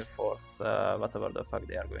able to reinforce whatever the fuck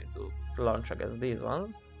they are going to launch against these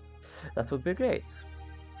ones, that would be great.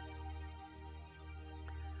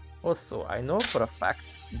 Also, I know for a fact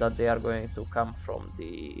that they are going to come from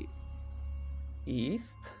the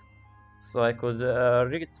east, so I could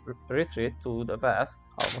retreat to the west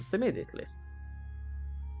almost immediately.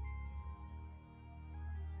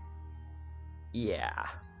 Yeah.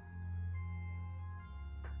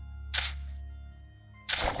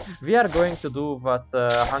 We are going to do what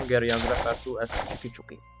Hungarians refer to as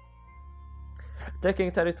chuki-chuki.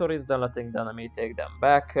 Taking territories, then letting the enemy take them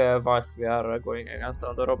back, whilst we are going against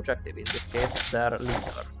another objective, in this case, their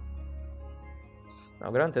leader.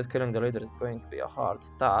 Now granted, killing the leader is going to be a hard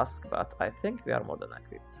task, but I think we are more than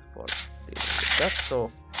equipped for dealing with that,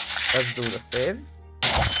 so let's do the save.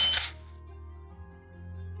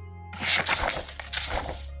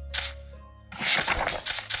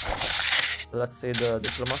 Let's see the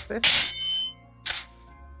diplomacy.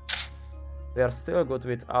 We are still good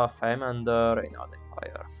with Alfheim and the Reynald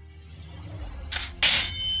Empire.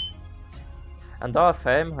 And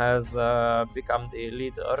Alfheim has become the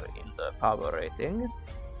leader in the power rating,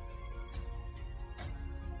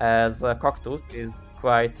 as Cactus is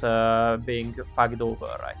quite being fucked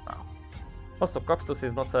over right now. Also, Cactus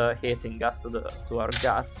is not hating us to our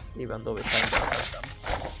guts, even though we can get them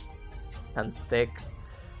and take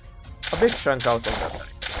a big chunk out of their territory.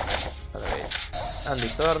 Anyways, end the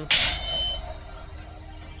turn.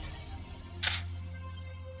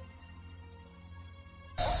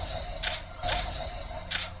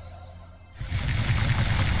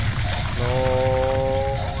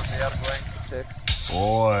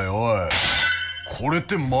おいおい、これっ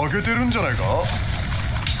て負けてるんじゃないか？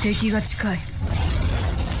敵が近い。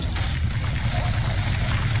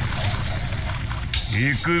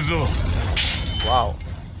行くぞ。Wow.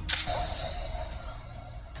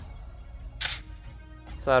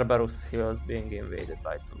 Cerberus Hills being invaded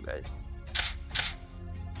by 2 guys.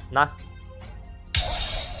 Nah.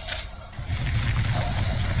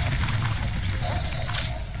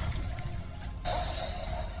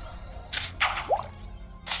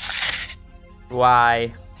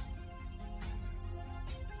 Why?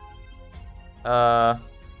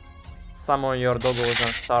 Summon your doggos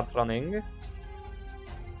and start running.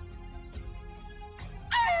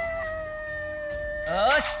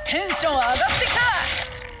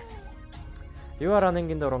 You are running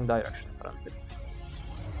in the wrong direction, apparently.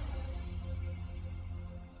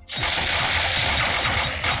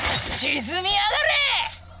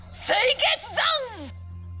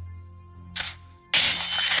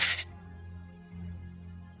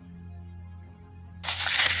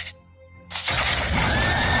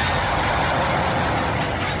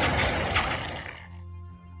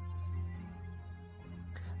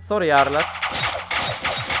 Sorry, Arlet.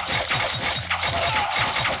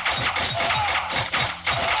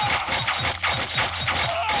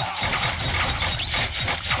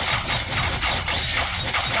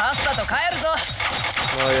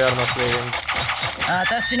 No, you are not leaving.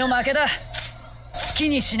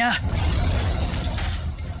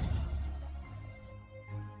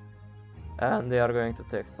 And they are going to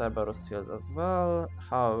take Cerberus Hills as well.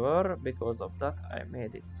 However, because of that, I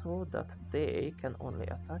made it so that they can only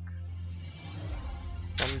attack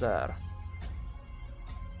from there.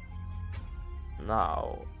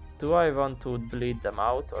 Now, do I want to bleed them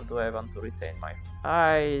out or do I want to retain my...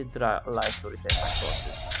 I'd like to retain my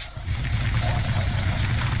forces.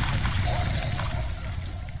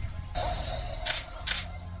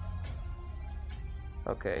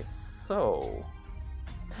 Okay, so...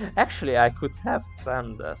 Actually, I could have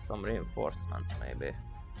sent some reinforcements, maybe.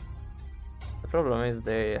 The problem is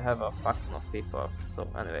they have a fuck ton of people. So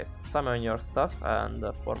anyway, summon your stuff and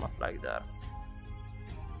form a flag there.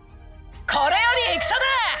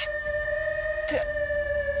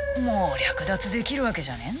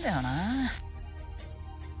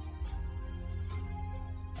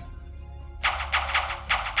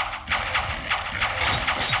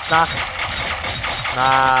 Nah.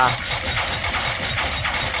 Nah.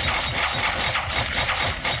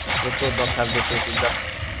 We could not have defeated that.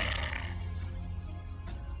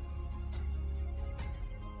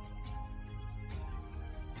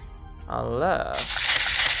 Unless...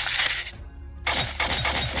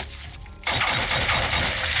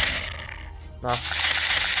 No.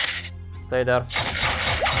 Stay there.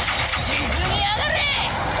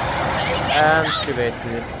 And she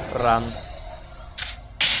wasted it. Run.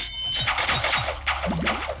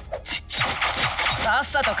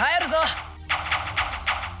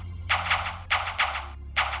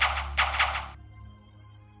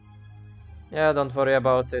 Yeah, don't worry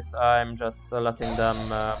about it. I'm just letting them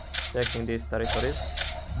taking these territories.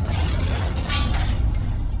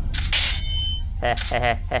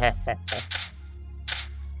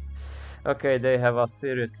 Okay, they have a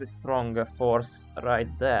seriously strong force right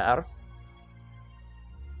there.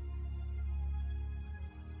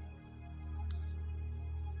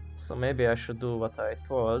 So maybe I should do what I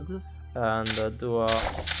told and do a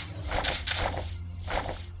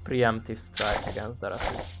preemptive strike against the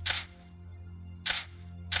races.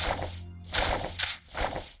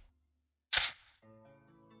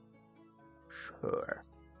 Sure.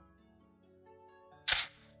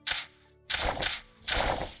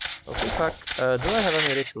 Okay, fuck. Do I have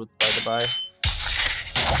any recruits, by the by?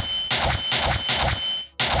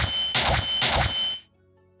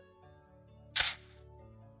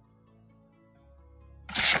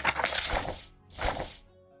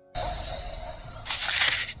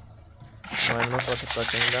 No, I'm not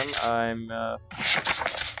attacking them. I'm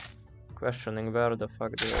questioning where the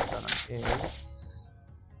fuck the enemy is.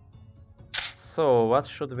 So, what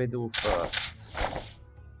should we do first?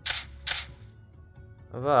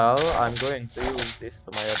 Well, I'm going to use this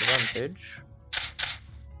to my advantage.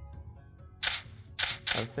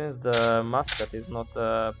 And since the Musket is not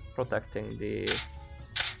protecting the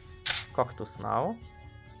cactus now,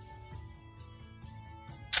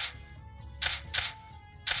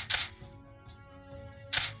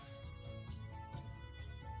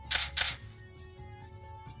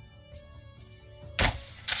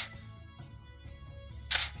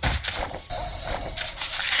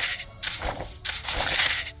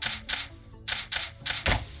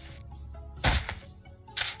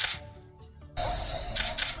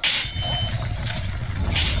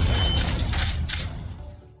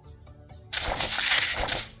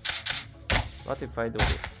 what if I do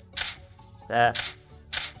this?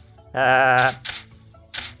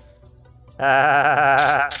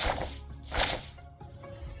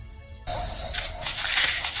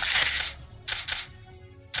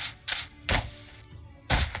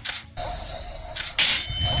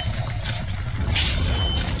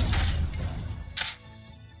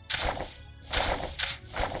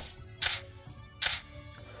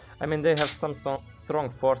 I mean, they have some strong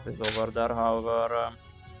forces over there, however,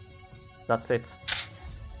 that's it.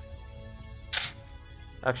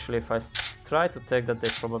 Actually, if I try to take that,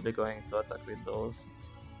 they're probably going to attack with those.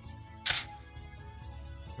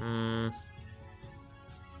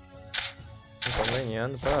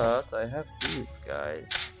 Inconvenient, but I have these guys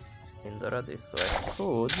in the ready, so I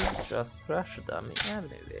could just rush them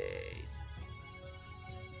anyway.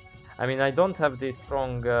 I mean, I don't have the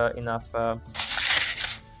strong enough...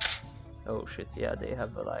 Oh shit, yeah, they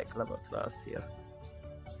have like level 12s here.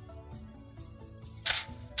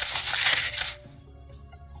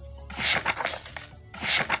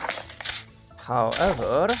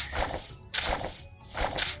 However,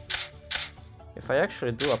 if I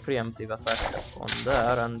actually do a preemptive attack on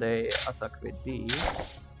there and they attack with these...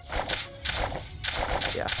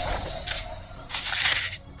 Yeah.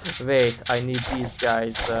 Wait, I need these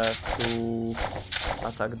guys to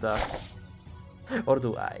attack that. Or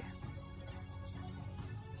do I?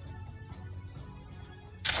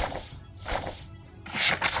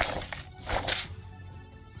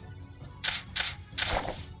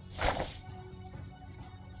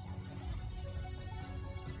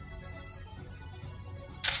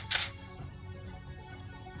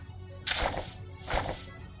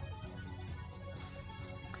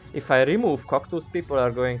 If I remove cactus, people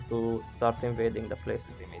are going to start invading the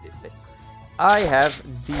places immediately. I have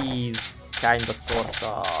these kinda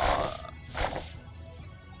sorta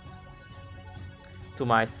to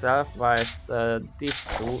myself, whilst this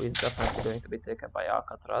too is definitely going to be taken by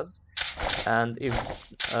Alcatraz. And if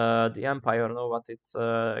the Empire know what it's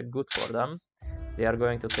good for them, they are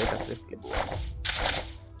going to take at least Libua.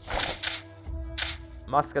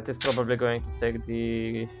 Musket is probably going to take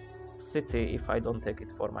the city if I don't take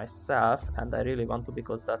it for myself, and I really want to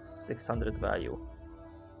because that's 600 value.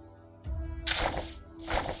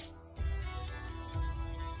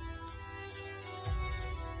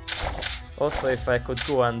 Also, if I could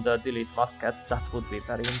go and delete Musket, that would be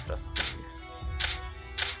very interesting.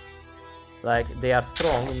 Like, they are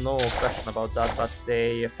strong, no question about that, but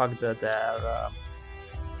they fucked their...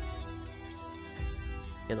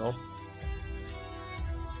 you know.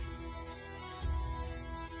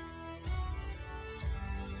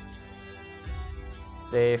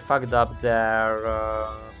 They fucked up their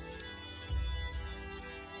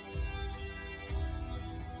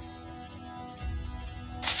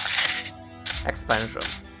expansion.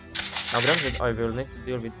 Now granted, I will need to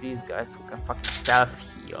deal with these guys who can fucking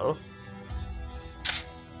self-heal,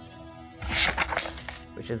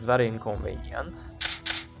 which is very inconvenient.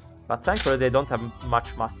 But thankfully they don't have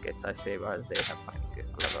much muskets, I say, whereas they have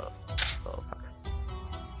fucking level. Oh fuck.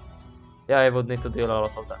 Yeah, I would need to deal a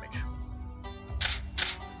lot of damage.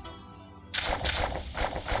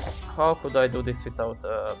 How could I do this without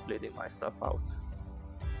bleeding myself out?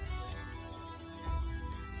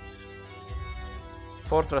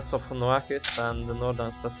 Fortress of Noakis and the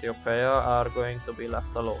Northern Cassiopeia are going to be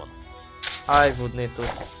left alone. I would need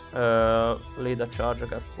to lead a charge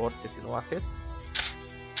against Port City Noakis.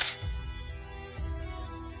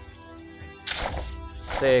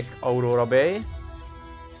 Take Aurora Bay.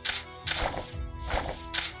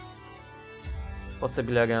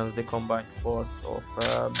 Possibly against the combined force of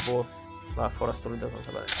both. Well, Forestry doesn't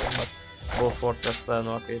have anything, but both Fortress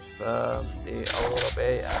Noakis, the Aurora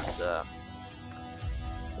Bay, and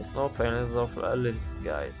the Snow Plains of Linux,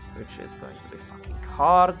 guys, which is going to be fucking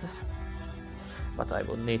hard. But I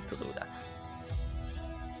would need to do that.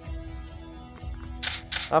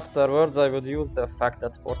 Afterwards, I would use the fact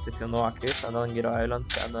that Port City Noakis and Angira Island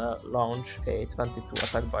can launch a 22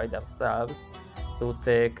 attack by themselves to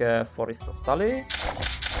take Forest of Tali.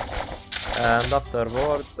 And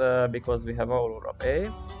afterwards, because we have Aurora Bay,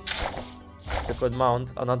 we could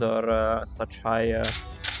mount another such high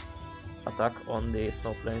attack on the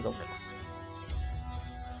Snow Plains of Nimbus.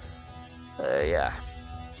 Yeah,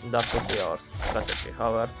 that would be our strategy.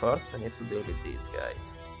 However, first we need to deal with these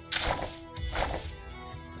guys.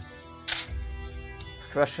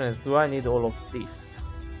 Question is, do I need all of this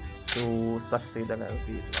to succeed against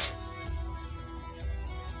these ones?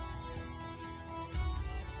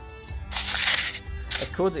 I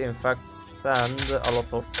could in fact send a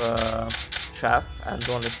lot of chaff and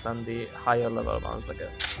only send the higher level ones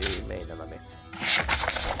against the main enemy.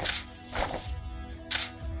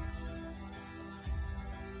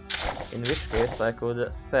 In which case I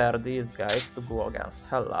could spare these guys to go against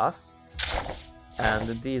Hellas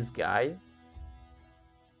and these guys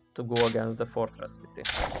to go against the fortress city.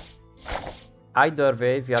 Either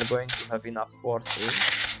way, we are going to have enough forces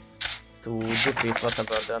to defeat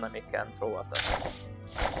whatever the enemy can throw at us.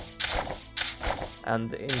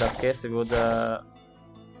 And in that case, we would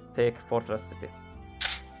take fortress city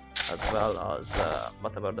as well as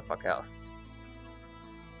whatever the fuck else.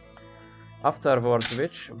 Afterwards,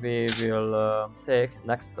 which we will take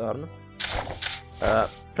next turn,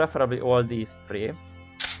 preferably all these three.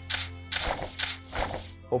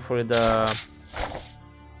 Hopefully the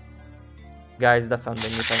guys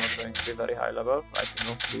defending it are not going to be very high level, like, you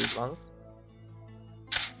know, these ones.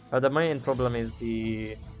 The main problem is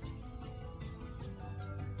the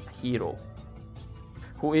hero,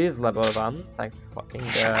 who is level 1, thank fucking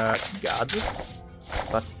god,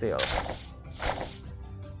 but still.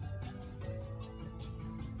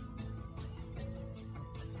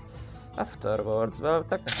 Afterwards, well,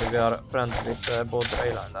 technically we are friends with both the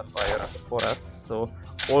Rayland Empire and the Forest, so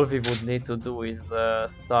all we would need to do is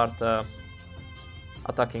start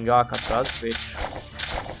attacking Alcatraz, which...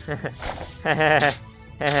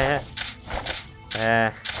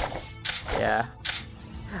 yeah.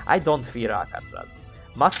 I don't fear Alcatraz.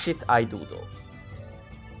 Musket I do though.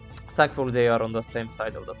 Thankfully they are on the same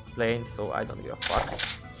side of the plane, so I don't give a fuck.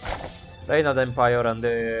 Rayland Empire and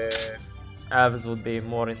the Elves would be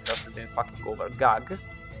more interested in fucking over Gag,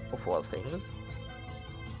 of all things.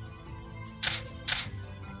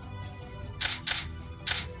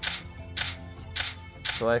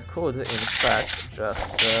 So I could, in fact,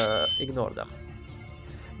 just ignore them.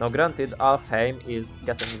 Now granted, Alfheim is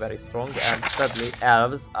getting very strong, and sadly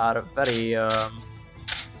Elves are very...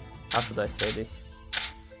 how should I say this?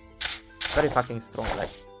 Very fucking strong,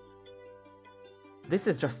 like. This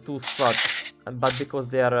is just 2 squads. But because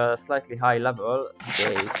they are slightly high level,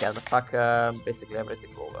 they can fuck basically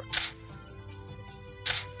everything over.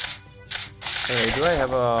 Anyway, do I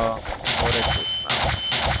have more recruits now?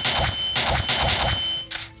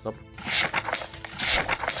 Nope.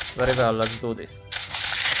 Very well, let's do this.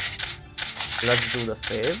 Let's do the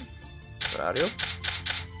save. Where are you?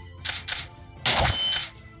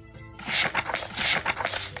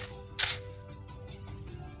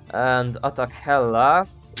 And attack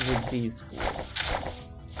Hellas with these fools.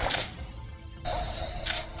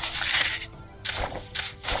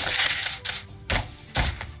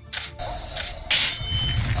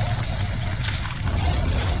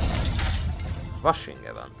 Washing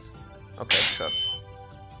event. Okay, sure.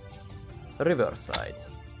 Riverside.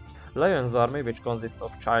 Lion's army, which consists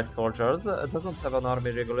of child soldiers, doesn't have an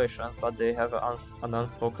army regulations, but they have an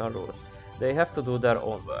unspoken rule. They have to do their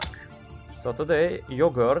own work. So today,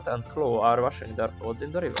 Yogurt and Claw are washing their clothes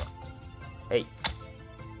in the river. Hey.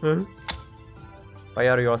 Why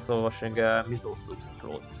are you also washing Miso Soup's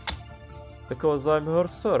clothes? Because I'm her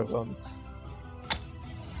servant.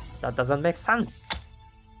 That doesn't make sense.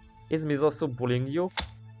 Is Miso Soup bullying you?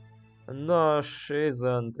 No, she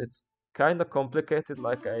isn't. It's kinda complicated,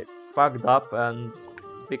 like I fucked up and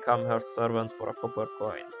become her servant for a copper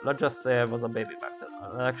coin. Let's just say I was a baby back then.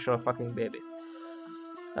 An actual fucking baby.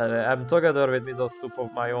 I'm together with Miso Soup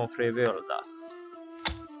of my own free will, thus.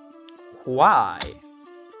 Why?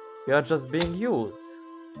 You are just being used.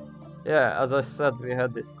 Yeah, as I said, we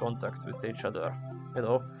had this contact with each other. You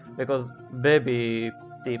know, because baby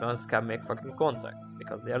demons can make fucking contacts,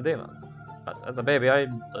 because they are demons. But as a baby, I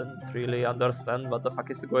didn't really understand what the fuck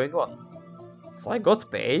is going on. So I got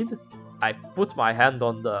paid, I put my hand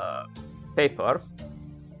on the paper,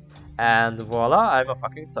 and voila, I'm a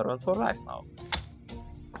fucking servant for life now.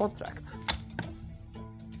 Contract.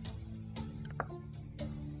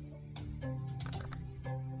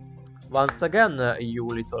 Once again, you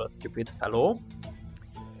little stupid fellow.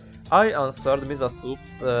 I answered Miso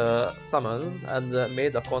Soup's summons and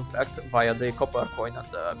made a contract via the copper coin and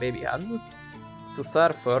the baby hand to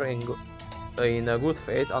serve her in good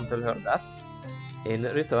faith until her death, in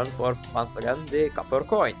return for, once again, the copper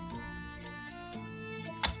coin.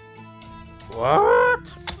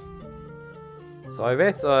 What? So I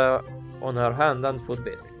wait on her hand and foot,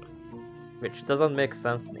 basically. Which doesn't make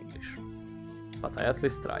sense in English. But I at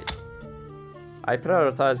least tried. I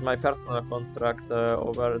prioritize my personal contract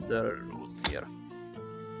over the rules here.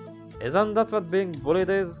 Isn't that what being bullied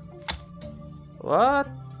is? What?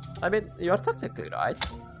 I mean, you're technically right.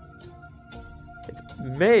 It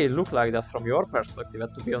may look like that from your perspective,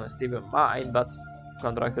 and to be honest, even mine, but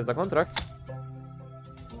contract is a contract.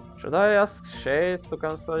 Should I ask Chase to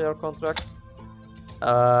cancel your contract?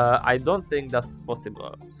 I don't think that's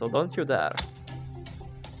possible, so don't you dare.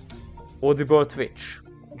 Audible Twitch.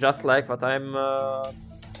 Just like what I'm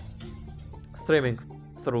streaming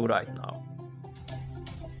through right now.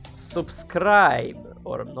 Subscribe,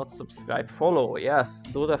 or not subscribe, follow. Yes,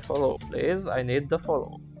 do the follow, please. I need the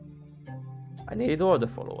follow. I need all the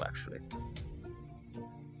follow, actually.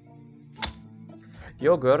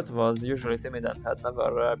 Yogurt was usually timid and had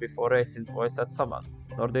never before raised his voice at someone,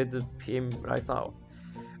 nor did him right now.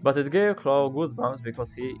 But it gave Claw goosebumps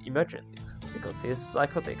because he imagined it, because he is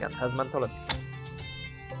psychotic and has mental episodes.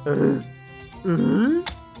 I'm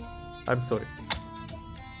sorry,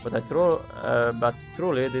 but but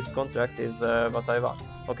truly this contract is what I want.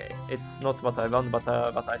 Okay, it's not what I want, but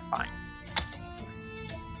what I signed.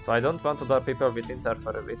 So I don't want other people to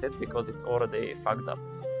interfere with it because it's already fucked up.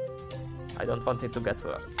 I don't want it to get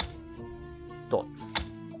worse. Dots.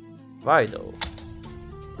 Why though?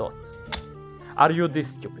 Dots. Are you this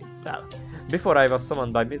stupid? Well, before I was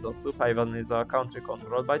summoned by Miso Soup, I was in a country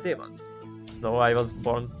controlled by demons. No, I was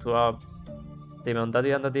born to a demon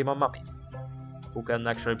daddy and a demon mommy, who can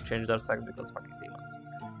actually change their sex because fucking demons.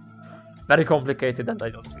 Very complicated, and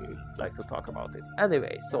I don't really like to talk about it.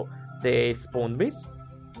 Anyway, so they spawned me,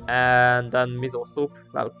 and then Miso Soup,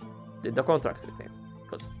 well, did the contract with me,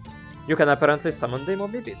 because you can apparently summon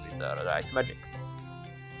demon babies with the right magics,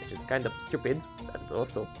 which is kind of stupid, and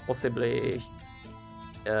also possibly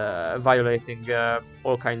violating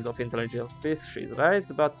all kinds of intelligent species, right?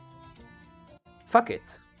 But fuck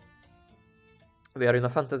it. We are in a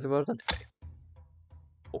fantasy world anyway.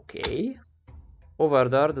 Okay. Over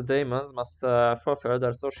there, the demons must fulfill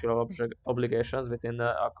their social obligations within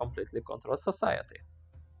a completely controlled society.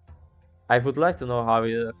 I would like to know how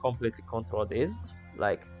completely controlled is.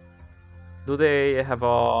 Like, do they have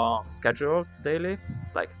a schedule daily?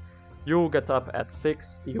 Like, you get up at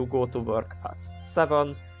 6, you go to work at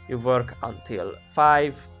 7, you work until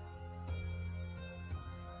 5.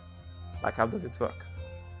 Like, how does it work?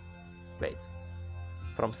 Wait.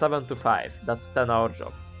 From 7 to 5, that's a 10-hour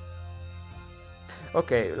job.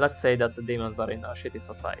 Okay, let's say that the demons are in a shitty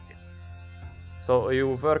society. So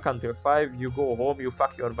you work until 5, you go home, you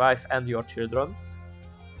fuck your wife and your children.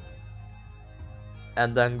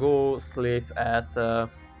 And then go sleep at...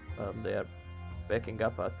 they're waking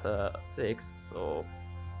up at 6, so...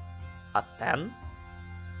 at 10?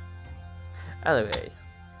 Anyways.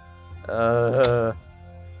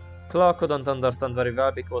 Claw couldn't understand very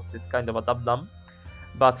well because he's kind of a dum-dum,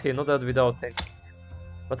 but he nodded without thinking.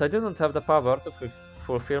 But I didn't have the power to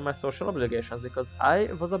fulfill my social obligations because I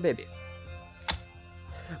was a baby.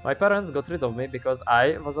 My parents got rid of me because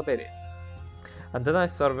I was a baby. And then I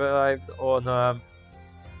survived on,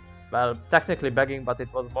 well, technically begging, but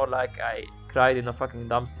it was more like I cried in a fucking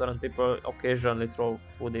dumpster and people occasionally throw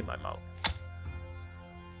food in my mouth.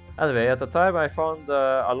 Anyway, at the time I found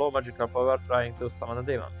a low magical power trying to summon a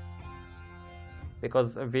demon.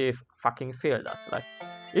 Because we fucking feel that. Like,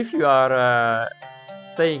 if you are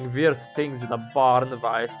saying weird things in a barn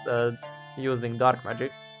whilst using dark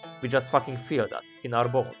magic, we just fucking feel that in our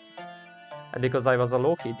bones. And because I was a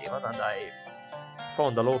low-key demon and I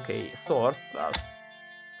found a low-key source, well,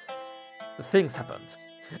 things happened.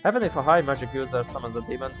 Even if a high magic user summons a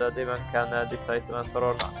demon, the demon can decide to answer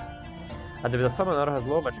or not. And if the summoner has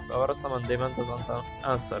low magic power, a summoned demon doesn't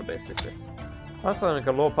answer, basically. Answering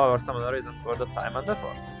a low power summoner isn't worth the time and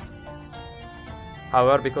effort.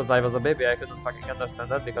 However, because I was a baby, I couldn't fucking understand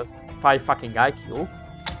that because 5 fucking IQ.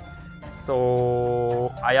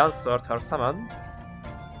 So I answered her summon.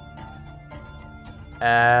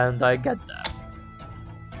 And I get there.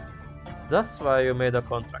 That's why you made a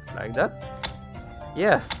contract like that?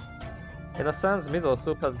 Yes. In a sense, Miso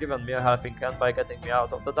Soup has given me a helping hand by getting me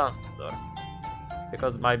out of the dumpster.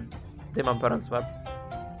 Because my demon parents were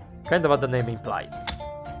kind of what the name implies.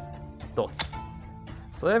 Dots.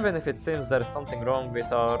 So even if it seems there is something wrong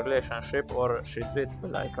with our relationship or she treats me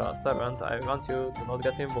like a servant, I want you to not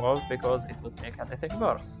get involved because it would make anything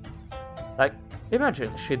worse. Like,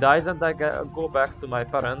 imagine, she dies and I go back to my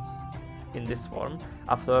parents in this form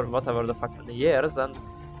after whatever the fuck many years and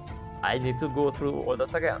I need to go through all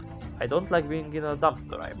that again. I don't like being in a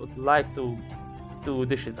dumpster, I would like to do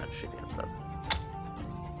dishes and shit instead.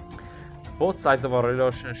 Both sides of our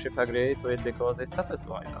relationship agree to it because it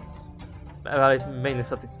satisfies us. Well, it mainly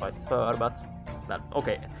satisfies her, but... Well,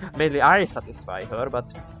 okay, mainly I satisfy her,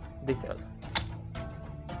 but... Details.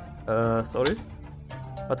 Sorry?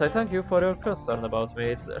 But I thank you for your concern about me.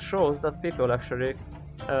 It shows that people actually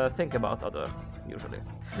think about others, usually.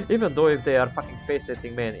 Even though if they are fucking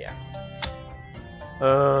face-hitting maniacs.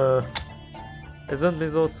 Isn't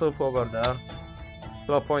Miso Soup over there?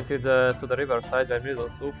 Flo pointed to the riverside where Miso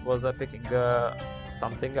Soup was picking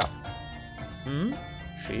something up. Hmm?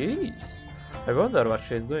 She is. I wonder what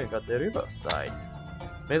she's doing at the riverside.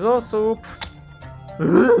 Miso Soup!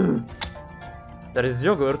 There is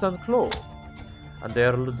yogurt and Chloe. And they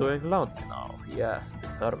are doing laundry now. Yes, the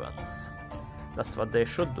servants. That's what they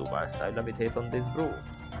should do whilst I levitate on this broom.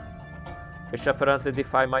 Which apparently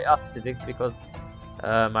defy my ass physics because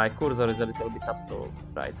my cursor is a little bit up, so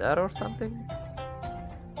right there or something.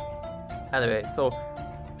 Anyway, so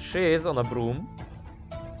she is on a broom,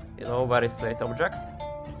 you know, very straight object,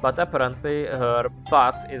 but apparently her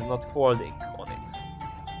butt is not folding on it.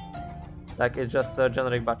 Like it's just a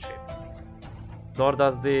generic butt shape. Nor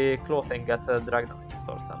does the clothing get dragged on it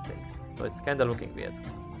or something. So it's kinda looking weird.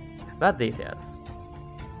 Bad details.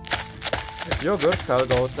 Yogurt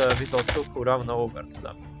called out Miso Soup who ran over to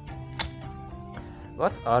them.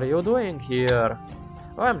 What are you doing here?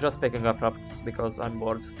 Oh, I'm just picking up rocks because I'm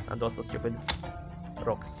bored and also stupid.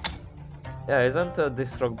 Rocks. Yeah, isn't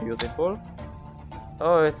this rock beautiful?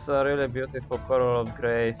 Oh, it's a really beautiful color of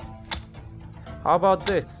grey. How about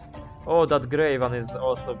this? Oh, that grey one is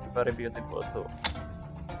also very beautiful too.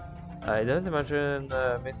 I didn't imagine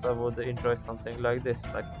Misa would enjoy something like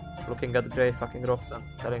this, like looking at grey fucking rocks and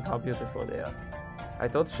telling how beautiful they are. I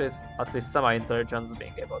thought she's at least semi-intelligent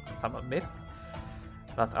being able to summon me.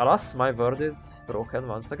 But alas, my word is broken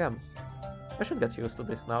once again. I should get used to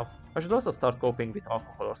this now. I should also start coping with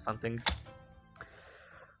alcohol or something.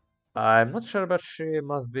 I'm not sure, but she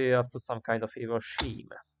must be up to some kind of evil scheme.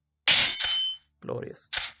 Glorious.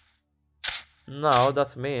 Now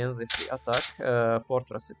that means if we attack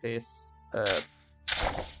Fortress City's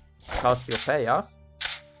Cassiopeia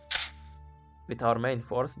with our main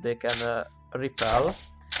force, they can repel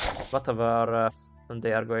whatever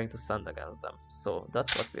they are going to send against them. So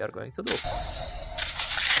that's what we are going to do.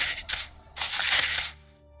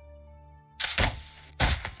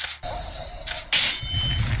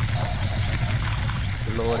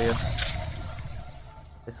 Glorious.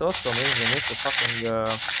 This also means we need to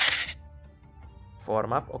fucking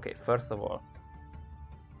form up. Okay, first of all,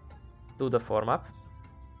 do the form up.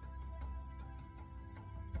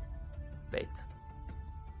 Wait.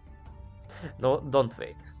 No, don't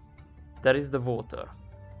wait. There is the water.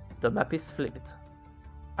 The map is flipped.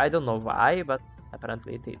 I don't know why, but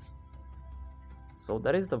apparently it is. So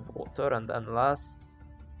there is the water, and then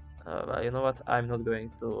last... well, you know what? I'm not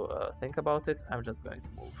going to think about it. I'm just going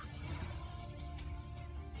to move.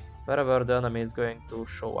 Wherever the enemy is going to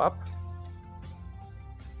show up,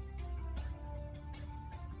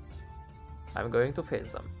 I'm going to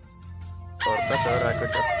face them. Or better, I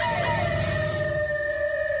could just...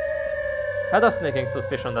 Had a sneaking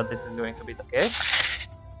suspicion that this is going to be the case.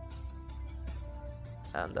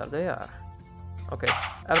 And there they are. Okay,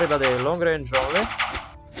 everybody long range only.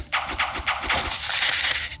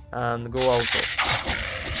 And go auto.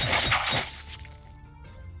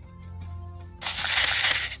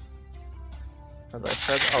 As I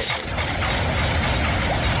said, auto.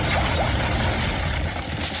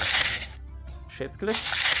 Shift click.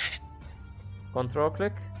 Control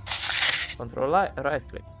click. Control right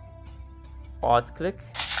click. Alt click.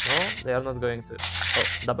 No, they are not going to. Oh,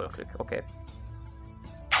 double click. Okay.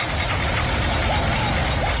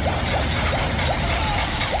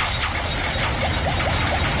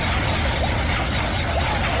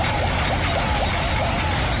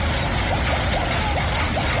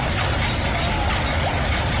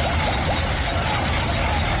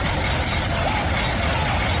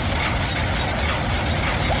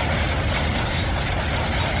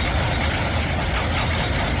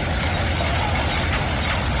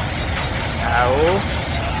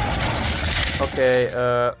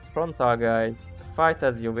 Okay, frontal guys, fight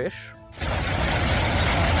as you wish.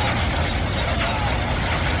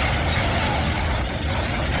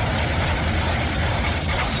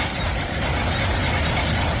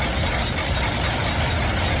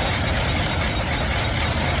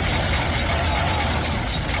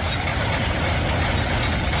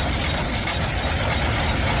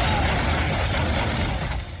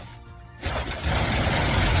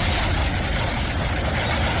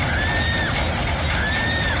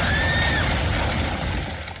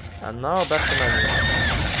 And now back to menu.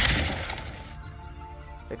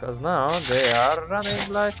 Because now they are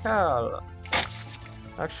running like hell.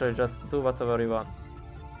 Actually, just do whatever you want.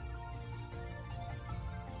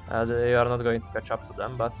 You are not going to catch up to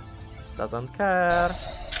them, but doesn't care.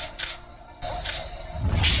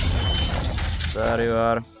 There you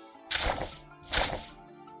are.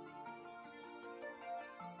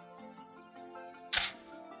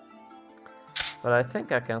 But I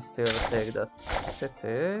think I can still take that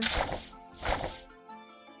city.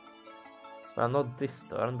 Well, not this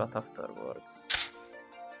turn, but afterwards.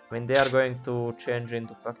 I mean, they are going to change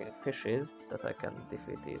into fucking fishes that I can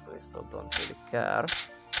defeat easily, so don't really care.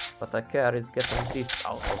 What I care is getting this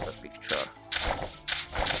out of the picture.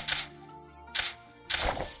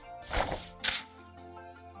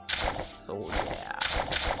 So yeah.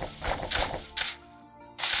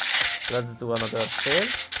 Let's do another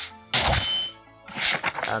save.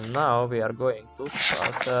 And now we are going to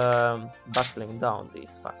start battling down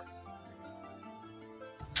these fucks.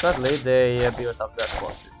 Sadly, they built up their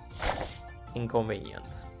forces.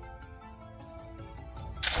 Inconvenient.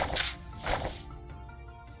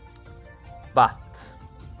 But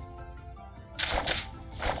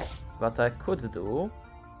what I could do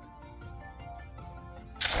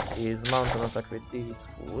is mount an attack with these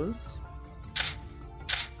fools.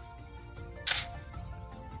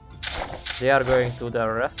 They are going to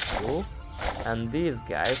their rescue, and these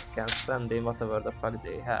guys can send in whatever the fuck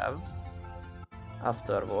they have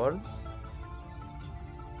afterwards.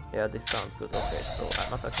 Yeah, this sounds good. Okay, so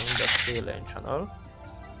I'm attacking the sea lane channel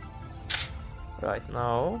right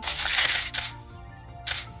now.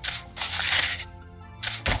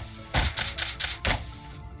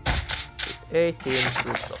 With 18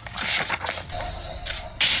 troops of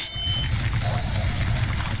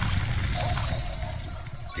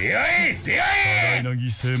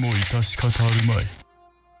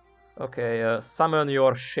Okay, summon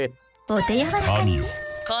your shit.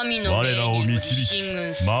 神よ我らを導き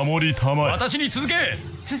守りたまえ。私に続け。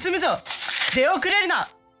進むぞ。出遅れるな。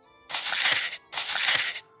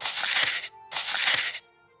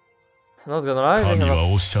Not gonna lie, 神は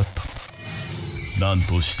おっしゃったんだ。何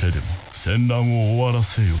としてでも戦乱を終わら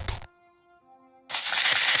せよと。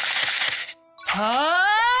は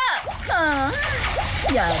あ。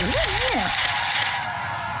やるね。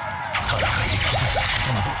戦いに傷つくこ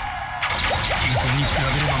となど貧困に比べ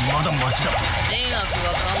ればまだマシだ。善悪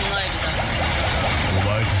は考えるだけ。お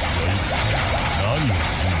前たちは一体何を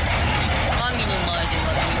するのか。神の前で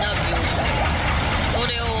は皆平等。そ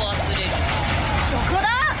れを忘れる。そこ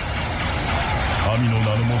だ。神の名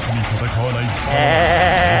のもとに戦わない貴様は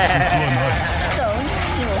不足はない。そんな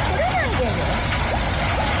に怒らないでよ。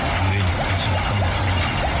上に立ちの神のために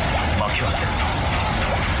負けはせる。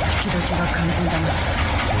時々が肝心だな。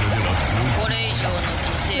これ以上の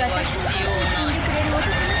犠牲は必要ない。くれる男の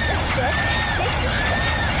人って素敵。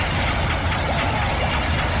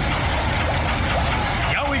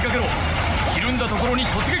矢を追いかけろ。ひるんだところに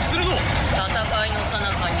突撃するぞ。戦いの最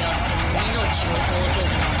中にあっても命を尊ぶ。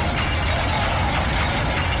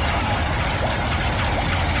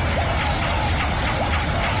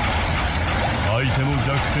相手の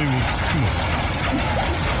弱点をつくの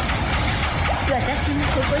私の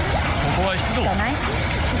心ここは引くぞ。捕まえたいか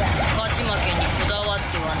しら。勝ち負けにこだわっ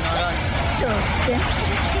てはならぬ。とっても刺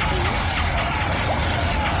激的よ。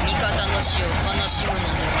味方の死を悲しむのでは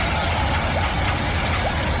ない。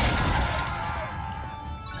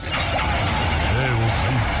兵を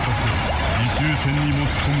回復させ持久戦に持ち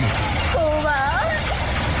込むのだ。怖い。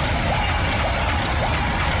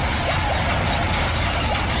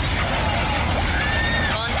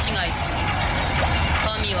勘違いする。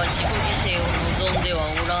神は自己犠牲を望んでは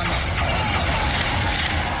おらぬ。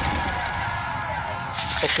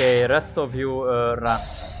Okay, rest of you run.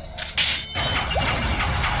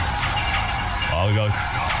 あがくか。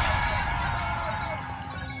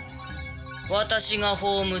私が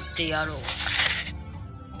葬ってやろう。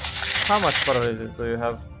How much paralysis do you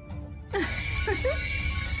have?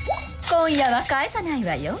 今夜は返さない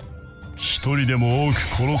わよ。一人でも多く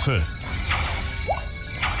殺せ。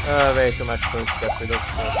Way too much to get rid of.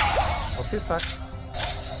 Okay, fuck.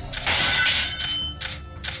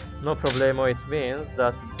 No problemo, it means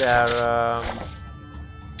that they're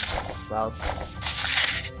well.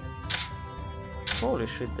 Holy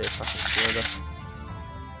shit, they fucking killed us.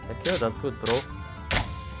 They killed us good, bro.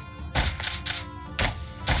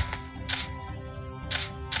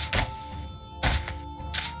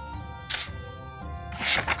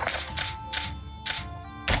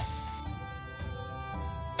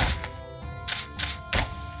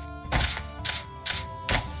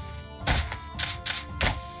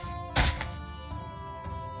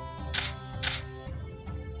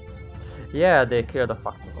 Yeah, they killed a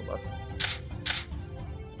fuck ton of us.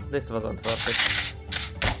 This wasn't worth it.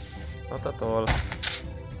 Not at all.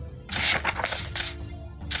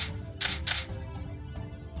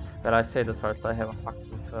 But I say that first, I have a fuck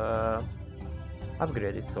ton of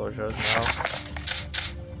upgraded soldiers now.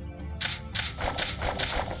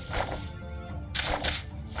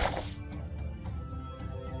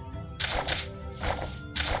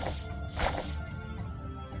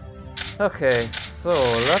 Okay, so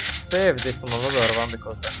let's save this on another one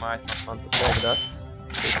because I might not want to take that.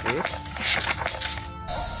 Defeat.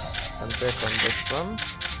 And take on this one.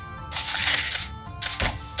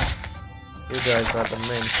 You guys are the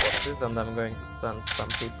main forces, and I'm going to send some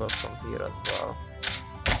people from here as well.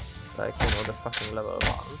 Like, you know, the fucking level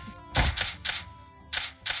ones.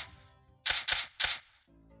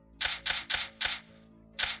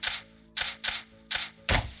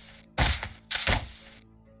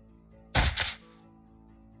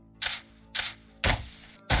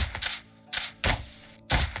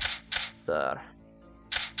 There.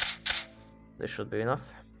 This should be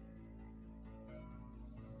enough.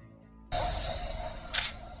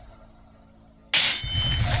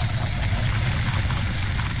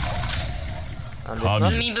 And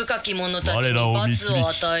罪深き者たちに罰を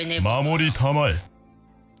与えねば。守りたまえ。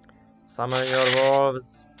Summon your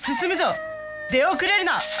wolves. 進むぞ。出遅れる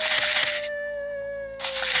な。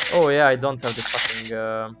Oh yeah, I don't have the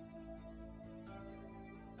fucking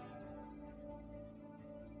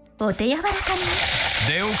お手柔らかに。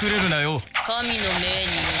出遅れるなよ。神の命によ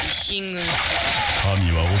り進軍する。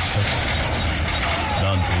神はおっしゃった。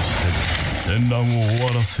何としても戦乱を終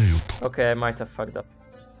わらせよと。Okay, I might have fucked up.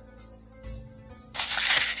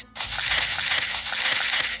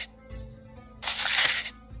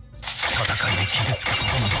 戦いで傷つくこ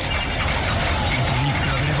となど貧困に比べ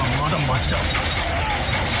ればまだマシだ。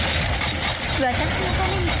私のた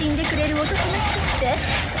めに死んでくれる男の人って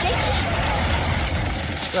素敵。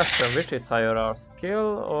Question, which is higher, our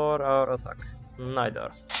skill or our attack?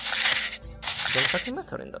 Neither. Don't fucking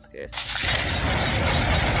matter in that case.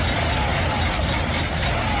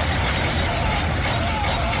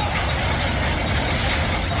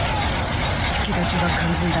 引き時は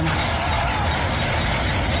肝心だな。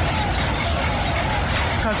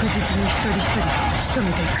確実に一人一人仕留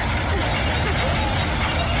めていく。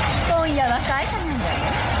今夜は返さないんだよ。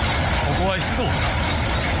ここは行くぞ。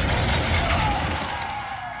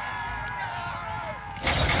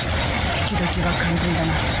引き時は肝心だな。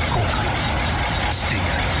後悔していな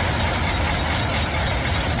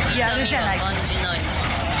い。やるじゃないか。痛みは感じない。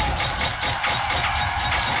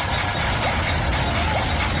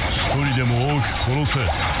一人でも多く殺せ。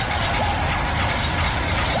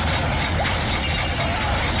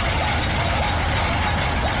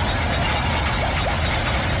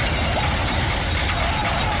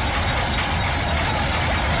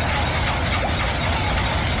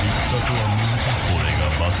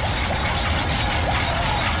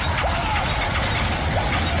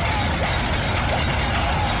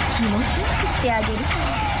気持ちよくしてあげるから。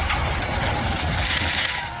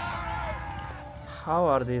How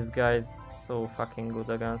are these guys so fucking good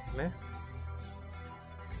against me?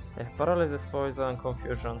 They have paralysis, poison,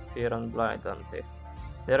 confusion, fear, and blind anti.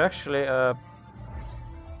 They're actually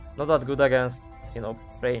not that good against, you know,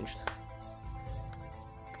 ranged.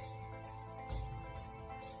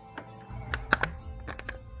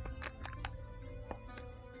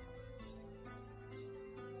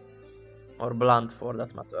 Or blunt for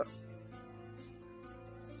that matter.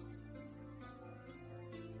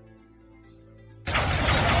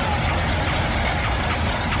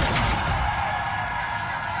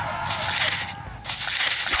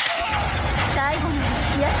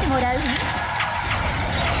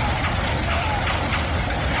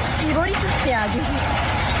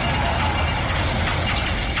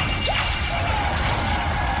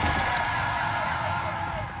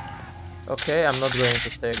 Okay, I'm not going to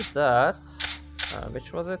take that.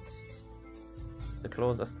 Which was it? The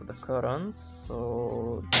closest to the current,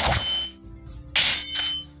 so...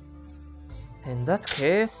 in that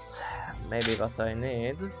case, maybe what I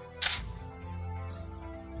need...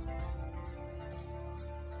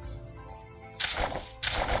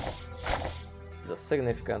 is a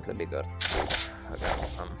significantly bigger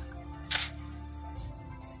against them.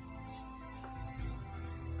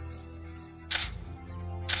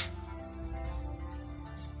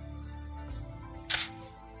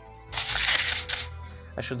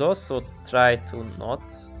 I should also try to not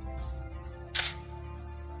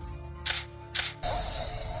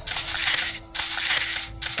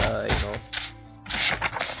you know.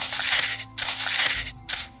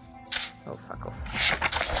 Oh, fuck off.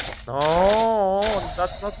 No,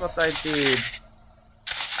 that's not what I did.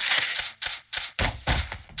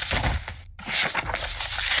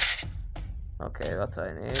 Okay, what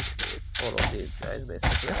I need is all of these guys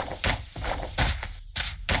basically.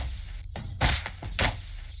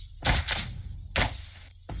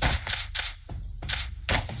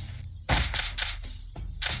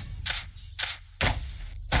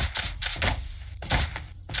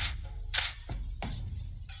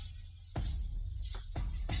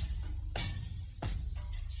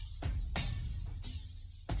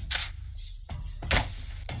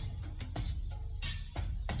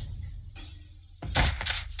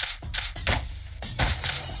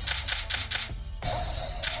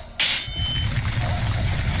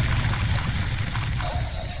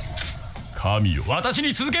神よ、私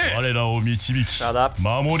に続け。我らを導き、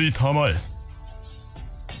守りたまえ。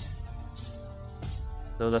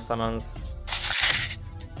Do the summons.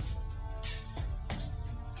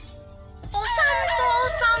 お散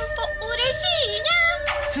歩嬉し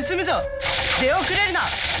いな。進むぞ。出遅れるな。い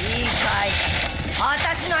いかい。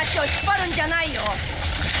私の足を引っ張るんじゃないよ。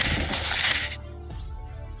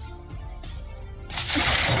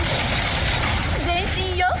前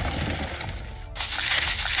進よ。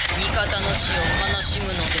味方の死を悲しむ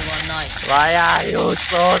のではない。 Why are you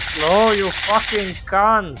so slow, you fucking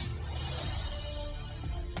cunts?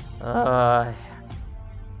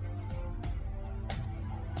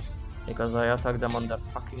 Because I attacked them on their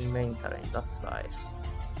fucking main terrain, that's why.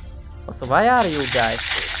 Also, why are you guys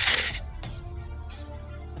so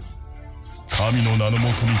slow? 神の名の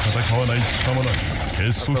もとに戦わない貴様なり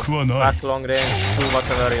結束はない。 Back long range, do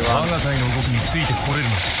whatever you want. 我が隊の動きについてこれるの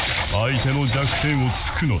だ。相手の弱点を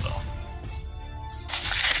突くのだ。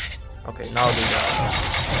 Okay, now do that.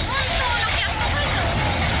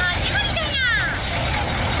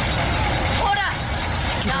 ほら、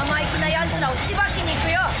生意気なやつらをしばきに行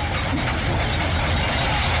くよ。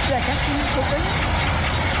私にここに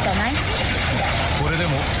捕まえてるかしら。これで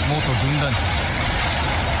も元軍団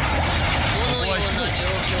どのような状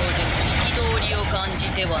況でも憤りを感じ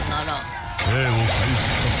てはならん。兵を回復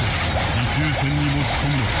させ持久戦に持ち込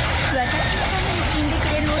むのだ。私のために死んでく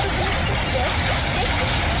れる男の人って素敵。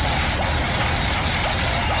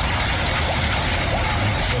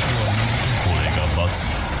 これが罰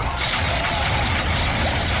なのか。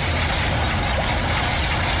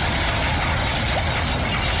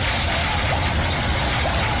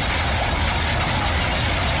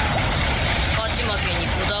勝ち負けに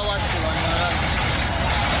こだわってはならぬ。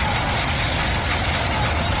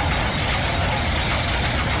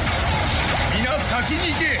皆先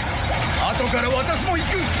に行け。後から私も行く。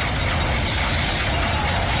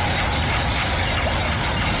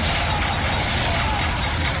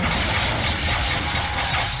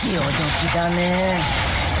 潮時だね。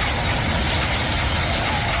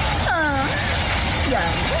ああ、やる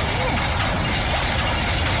ね。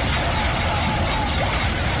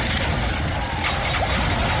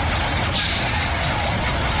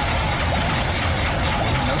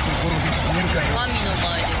神の前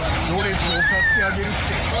ではドレスを買ってあげるって。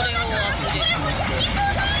それを忘れる。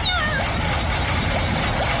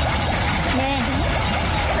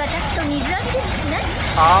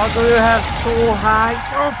How do you have so high?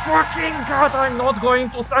 Oh fucking god, I'm not going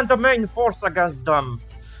to send the main force against them.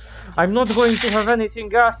 I'm not going to have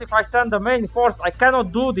anything else if I send the main force. I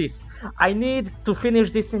cannot do this. I need to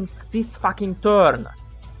finish this in this fucking turn.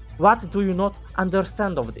 What do you not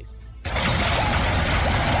understand of this?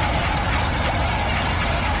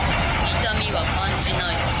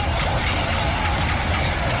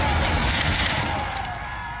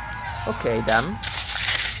 Okay then.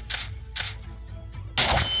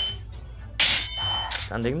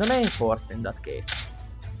 Sending the main force in that case.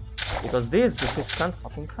 Because these bitches can't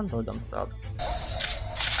fucking handle themselves.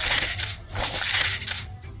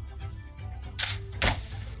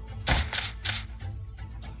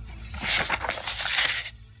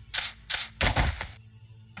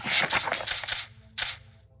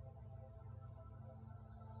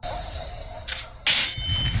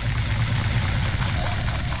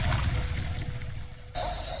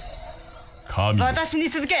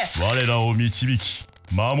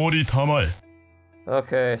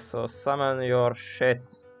 Okay, so summon your shit.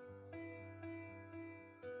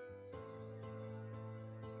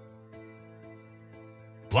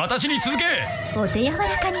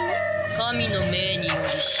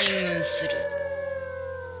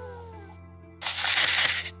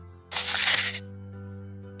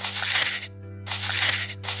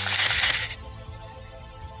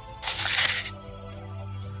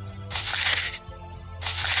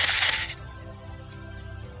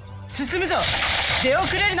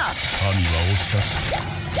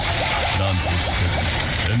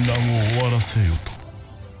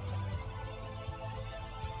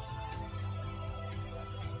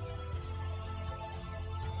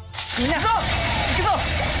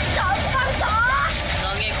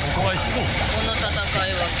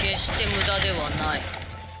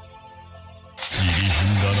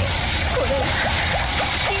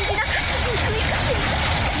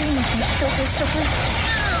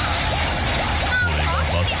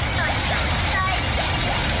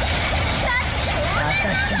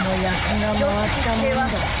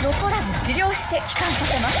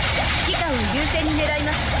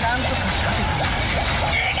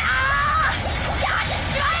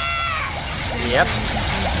 Yep.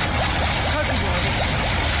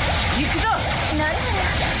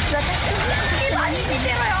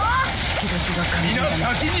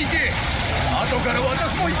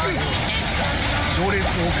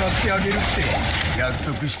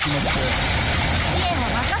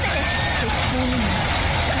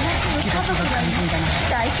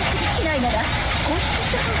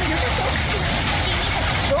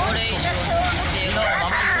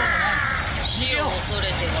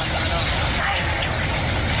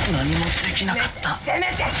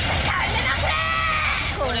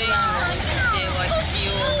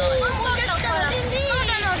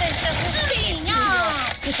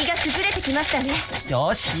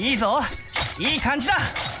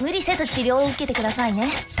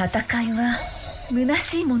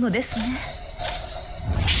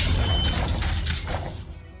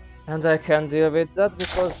 And I can deal with that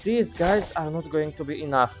because these guys are not going to be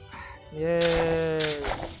enough. Yay!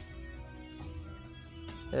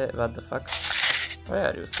 What the fuck? Why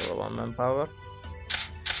are you so low on manpower?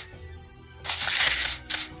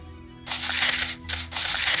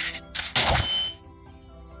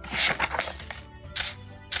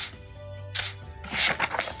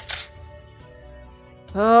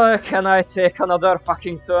 Oh, can I take another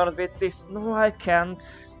fucking turn with this? No, I can't.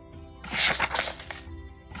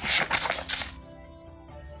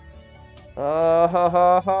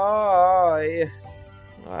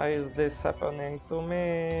 Why is this happening to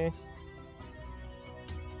me?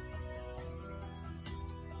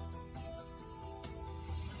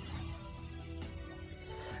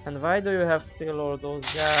 And why do you have still all those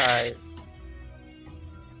guys?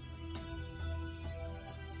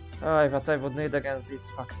 What I would need against these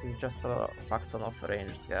fucks is just a fuck ton of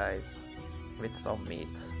ranged guys with some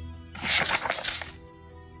meat.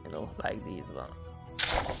 You know, like these ones.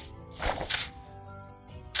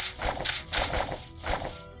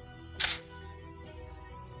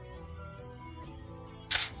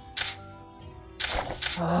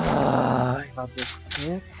 What to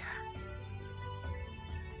take?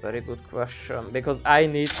 Very good question, because I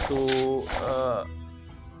need to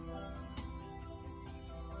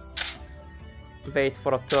wait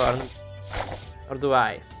for a turn, or do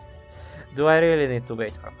I? Do I really need to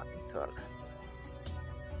wait for a fucking turn?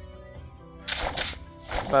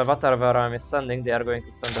 Well, whatever I'm sending, they are going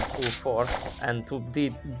to send a full force, and to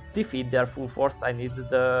defeat their full force, I need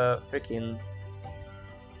the freaking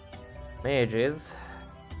mages.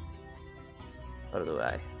 Or do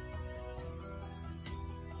I?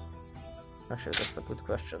 Actually, that's a good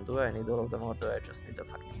question. Do I need all of them or do I just need the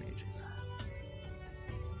fucking mages?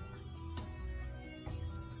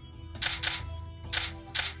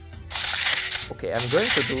 Okay, I'm going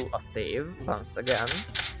to do a save once again.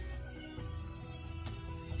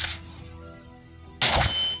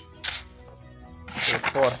 The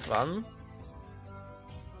fourth one.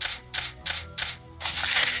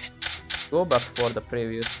 Go back for the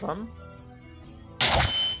previous one.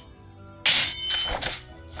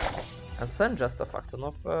 And send just a fuck ton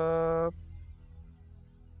of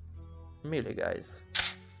melee guys.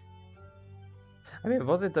 I mean,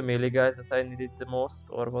 was it the melee guys that I needed the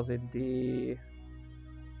most, or was it the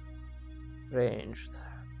ranged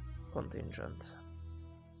contingent?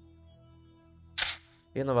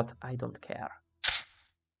 You know what? I don't care.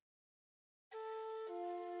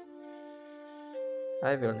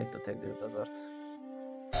 I will need to take this desert.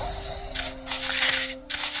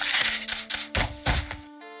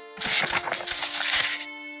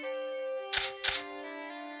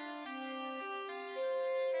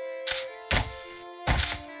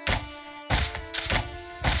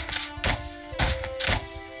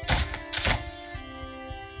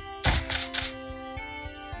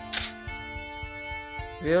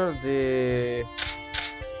 Will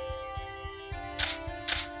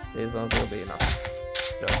these ones will be enough,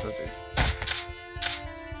 just as is.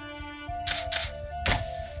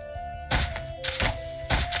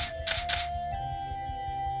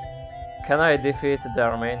 Can I defeat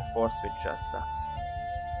their main force with just that?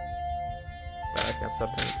 Well, I can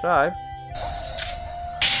certainly try.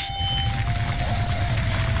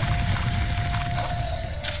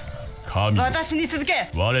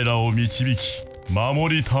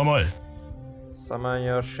 Summon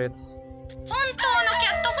your shits. 本当のキ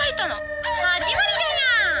ャットファイトの始まりだや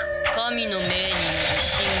ん。神の命に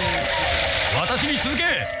進入する。私に続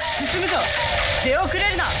け。進むぞ。出遅れ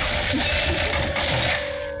るな。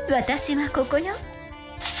私はここよ。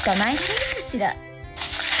捕まえられるかしら。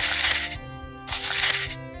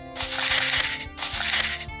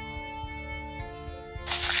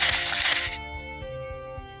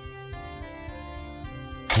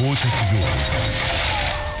到着状態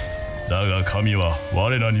だが神は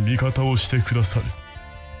我らに味方をしてくださる。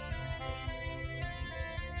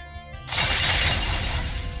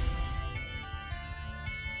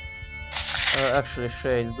Actually,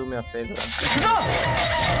 Shays, do me a favor.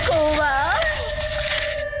 怖い。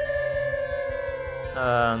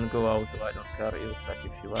And go out. I don't care. You stack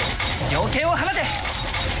if you want. 余計を放て。嬉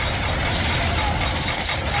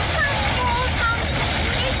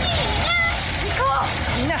しいね。行こう。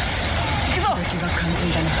みんな行くぞ。気が肝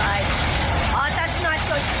心だな。はい。私の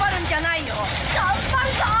足を引っ張るんじゃないよ。頑張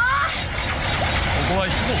るぞ。ここは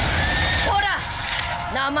行くぞ。ほら、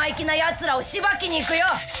生意気な奴らをしばきに行くよ。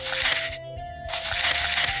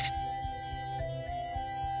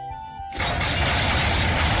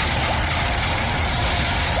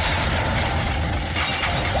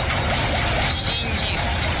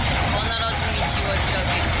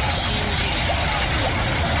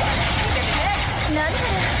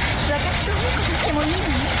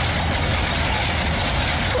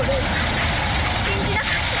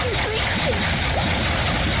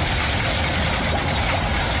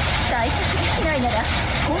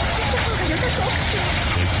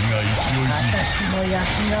私も焼き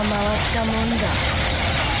が回ったもんだ。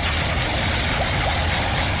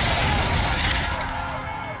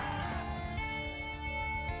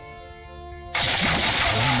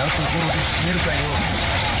こんなところで死ねるかよ。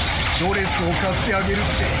ドレスを買ってあげるって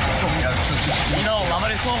この約束。皆を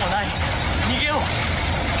守れそうもない。逃げよう。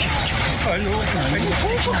結局あの何も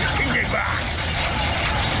できな宣言は。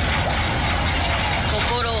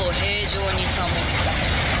心を平常に保つ。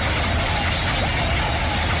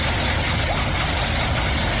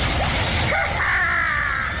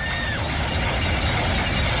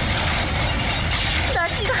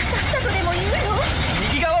罰が当たったとでも言うの？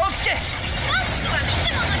右側をつけ。マスクは見せ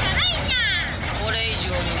物じゃないんや。これ以上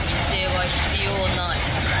の犠牲は必要ない。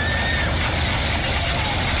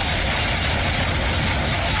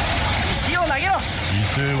石を投げろ。犠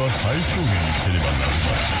牲は最小限にせねばなるまい。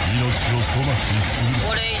命を粗末にする。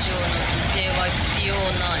これ以上の犠牲は必要な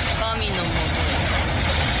い。神のもとへ。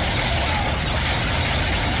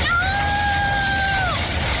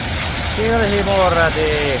Kill him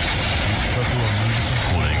already! 戦とは無理だ。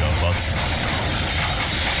これが罰だ。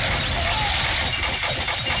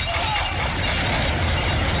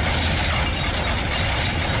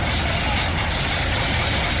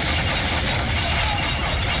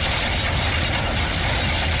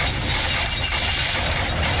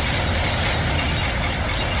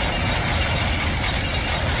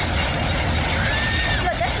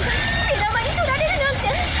私が手玉に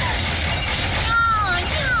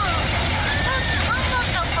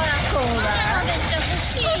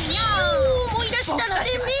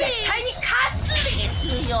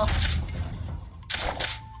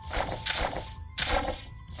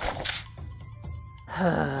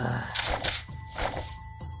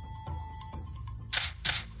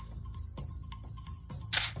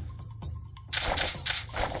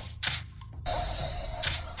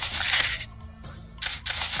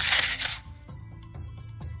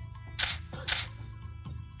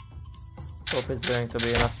is going to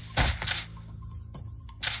be enough.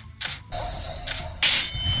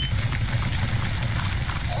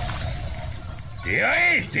 出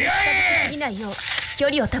会え出会え。過ぎないよう距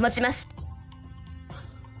離を保ちます。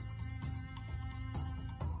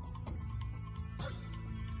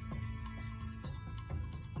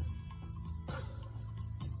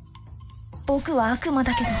僕は悪魔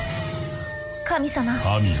だけど神様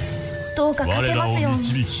神よ、どうか勝我らをてますように。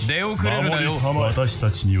導き出遅れるなよ。守り私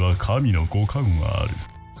たちには神のご加護がある。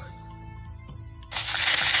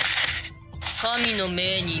神の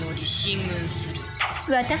命により進軍する。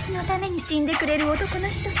私のために死んでくれる男の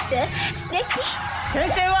人って素敵。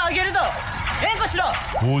戦線を上げるぞ。援護しろ。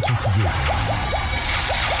膠着状態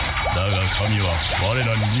だが神は我ら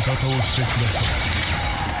に味方をしてくださる。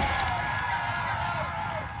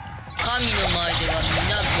神の前では皆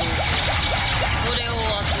平等。それを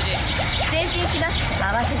忘れる。前進します。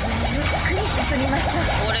慌てずにゆっくり進みましょう。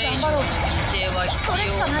これ以上の犠牲はそれし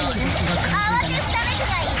必要ない。かないよね。慌てふためく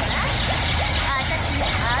がいいわ。私の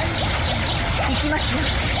行きますよ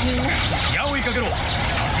みんな。矢を追いかけろ。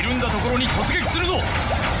ひるんだところに突撃するぞ。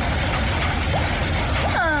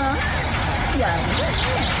ああやるわね。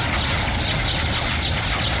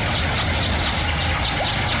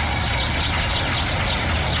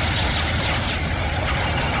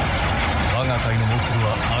我が隊の目標は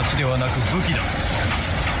足ではなく武器だ。しかし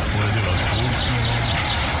これでは攻撃が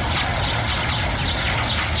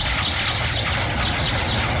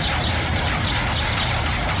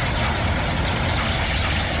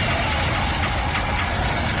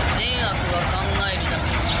善悪は考えるだけ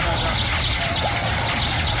無駄だ。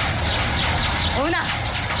追うな。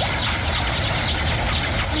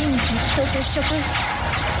ついに敵と接触。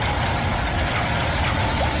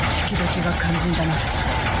時々が肝心だな。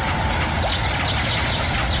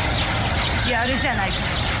やるじゃないか。こ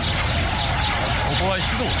こは引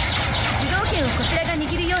くぞ。主導権をこちらが握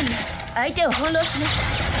るように相手を翻弄します。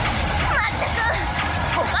まったく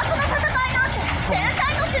互角の戦いなんて天才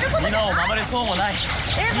のすることじゃない。皆を守れそうもない。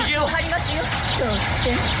逃げを張りますよ。とっ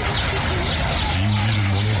ても信じる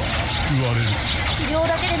者は救われる。治療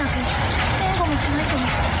だけでなく援護もしないと。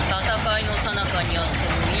戦いの最中にあって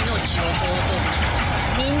も命を尊ぶ。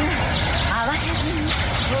みんな慌てずに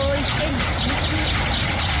もう一点に集中。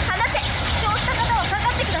放て。そうした方は下が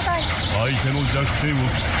ってください。相手の弱点を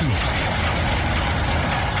突くの。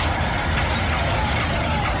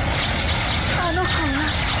あの子は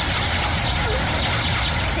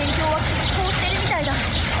戦況は拮抗してるみたいだ。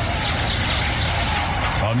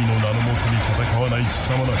神の名のもとに戦わない貴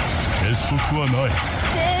様なら結束はない。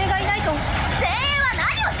精鋭がいないと。精鋭は何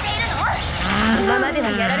をしているの。今までは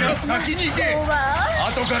やられてしまう。先に行け。後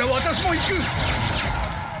から私も行く。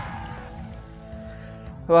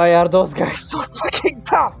Why are those guys so fucking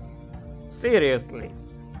tough? Seriously.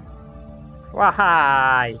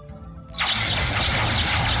 Why?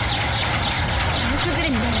 総崩れ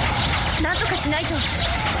になる。なんとかしないと。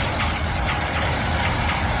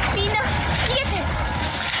みんな逃げて。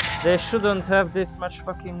They shouldn't have this much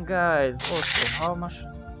fucking guys. Also, how much?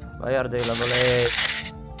 Why are they level 8?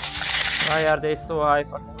 Why are they so high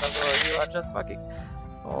fucking level? You are just fucking...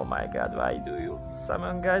 Oh my god, why do you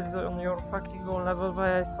summon guys on your fucking own level?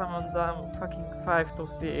 Why I summon them fucking 5 to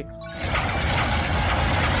 6? 兵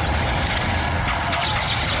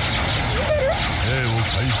を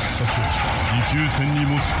回復させ持久戦に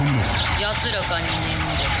持ち込むの。安らかに眠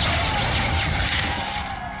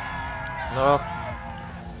れ。 No.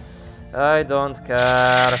 I don't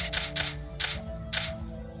care.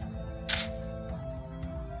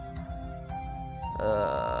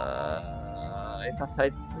 But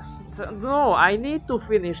I... No, I need to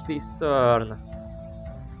finish this turn.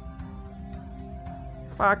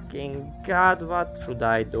 Fucking god, what should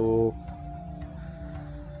I do?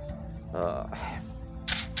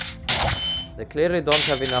 They clearly don't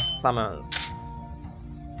have enough summons.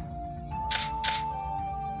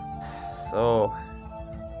 So,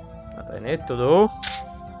 what I need to do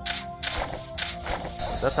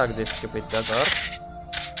is attack this stupid desert.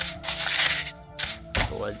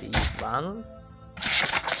 All these ones.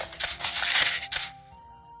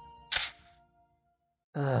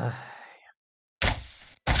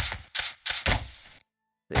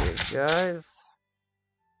 These guys.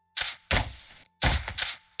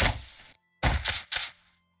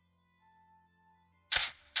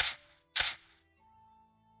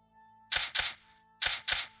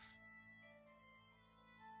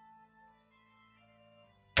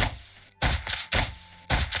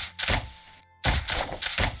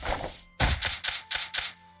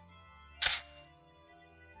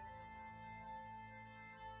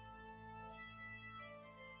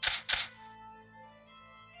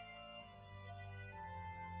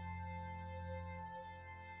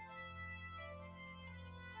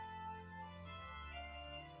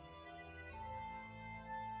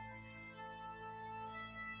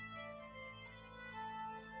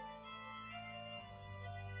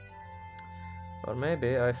 Or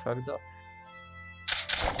maybe I fucked up.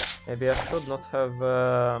 Maybe I should not have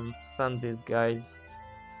sent these guys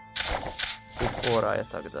before I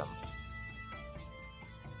attack them.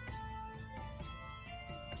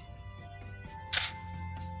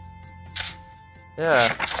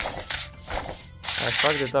 Yeah, I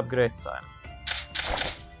fucked it up great time.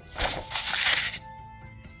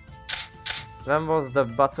 When was the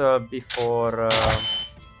battle before?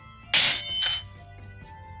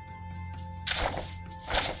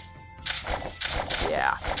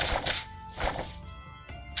 Yeah.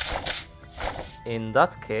 In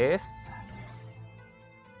that case,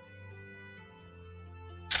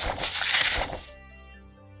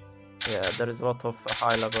 yeah, there is a lot of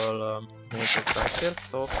high-level militaries right here.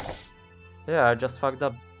 So, yeah, I just fucked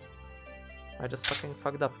up. I just fucking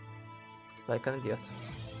fucked up, like an idiot.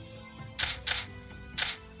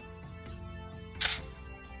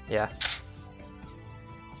 Yeah.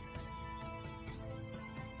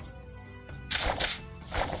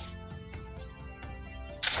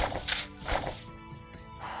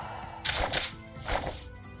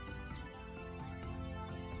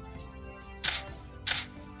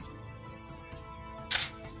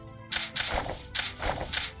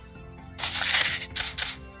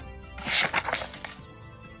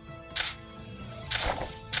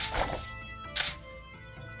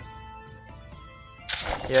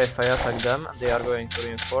 Yeah, if I attack them, they are going to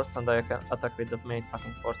reinforce, and I can attack with the main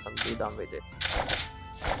fucking force and be done with it.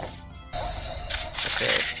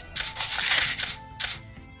 Okay.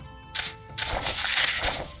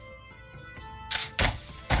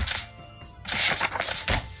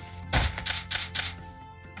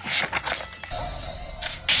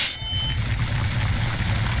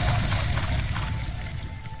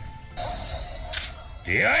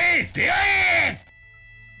 Deae!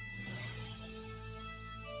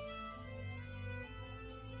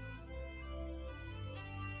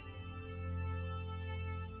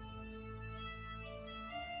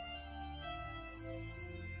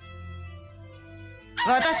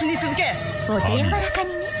 私に続け。お手柔らかに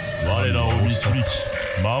ね。我らを導き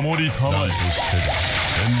守りたまえとして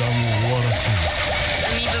戦乱を終わらせる。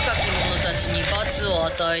罪深き者たちに罰を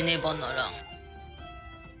与えねばならん。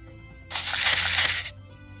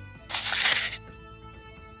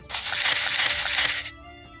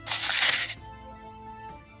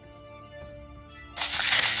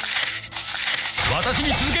私に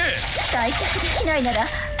続け。退却できないなら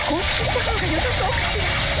降伏した方が良さそうかし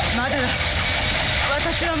ら。まだ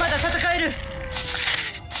私はまだ戦える。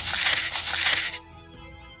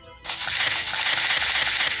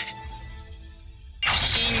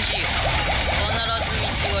信じよ。必ず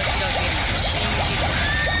道は開けると信じろ。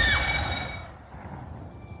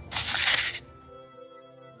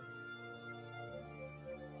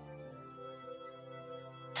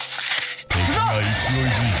敵が勢いづ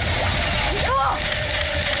いた。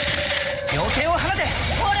両手を放て。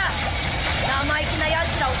ほら、生意気な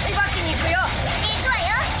奴らをしばきに行くよ。行くわ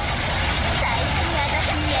よ。最初に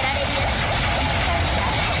私にやられるやつ。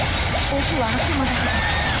僕は悪魔だけど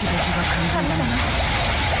気持ちが神様、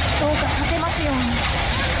どうか立てますように。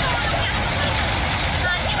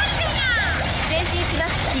前進しま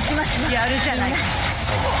す。行きますよ。やるじゃない。そ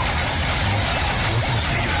う暴走し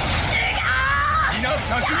ている。みんな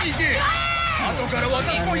先に行け。後から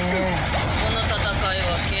私も行く。この戦い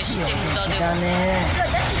は決して無駄ではない。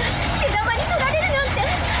私が手玉に取られるなんて。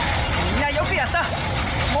みんなよくやった。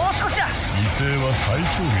もう少しだ。犠牲は最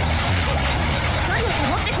小限にすればならない。距離を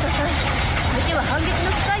保ってください。相手は反撃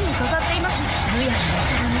の機会に飾っています。むやみな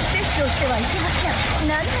力に摂取をしてはいけませ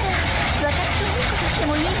ん。なんなら私といいことして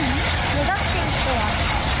もいいのに逃している人は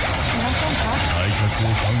いませんか。改革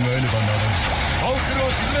を考えねばならない。パウクル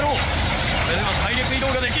を沈めろ。それでは隊列移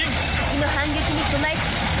動ができん。敵の反撃に備え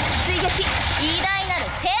追撃。偉大な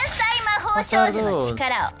る天才魔法少女の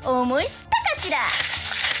力を思い知ったかしら。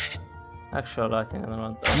Actual lighting and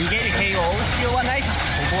around 逃げる兵を追う必要はないと。こ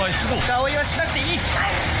こは引くぞ。深追いはしなくていい。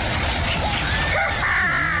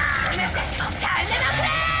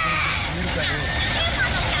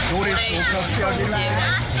どれを使ってあげる。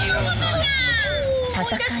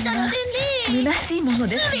戦いは虚しいもの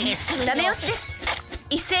です。ダメ押しです。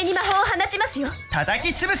一斉に魔法を放ちますよ。叩き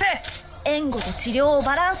潰せ。援護と治療を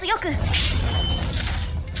バランスよく。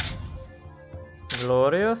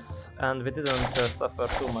 Glorious, and we didn't suffer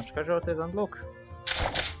too much casualties. And look,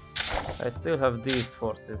 I still have these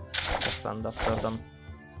forces to send after them.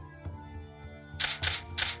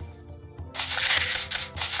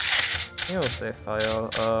 You say file.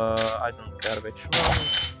 I don't care which one.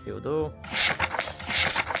 You do.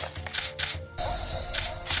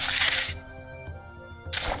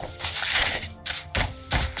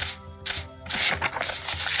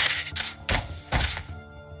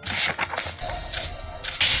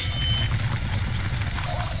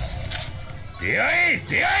 強い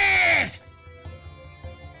強い。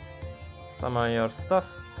 Summon your stuff.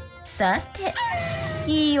 さて、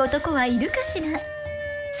いい男はいるかしら。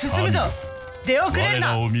進むぞ。出遅れる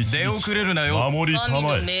な。出遅れるなよ。守りた神の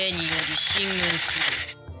まえ。命により進軍する。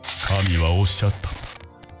神はおっしゃったのだ。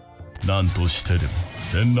何としてでも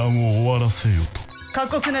戦乱を終わらせよと。過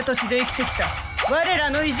酷な土地で生きてきた我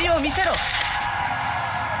らの意地を見せろ。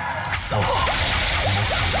クソ、暴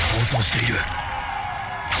走している。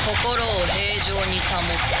心を平常に保て。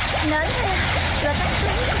なんなら私とい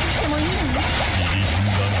いことしてもいいのね。自利品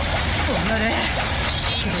だな。このね。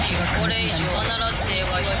信じる。これ以上必ず性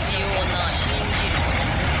は必要な。信じる。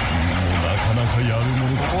もうなかなかやるも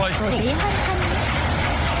のだ。ここは行くぞ。お電話かね。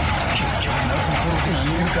結局なところで死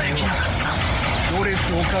ぬかよ。ドレス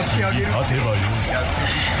を買ってあげる。勝てばよい。約束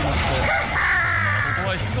しました。ここ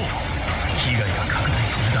は引くぞ。被害が拡大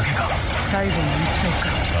するだけか。最後の一投か。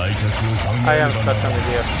退却を考 I え am れば such な an らない。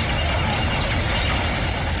 idiot.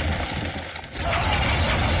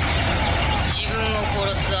 自分を殺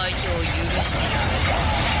す相手を許してやる。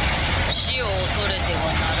死を恐れては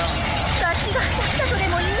ならん。罰が当たったとで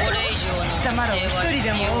も言うの。これ以上の貴様らを一人で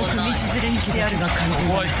も多く道連れにしてやるが肝心だ。こ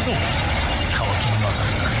こは引くぞ。乾きに勝る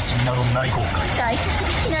苦しみなどない方か。退却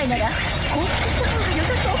できないなら降伏した方が良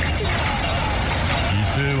さそうかしら。犠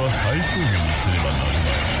牲は最小限にすればならない。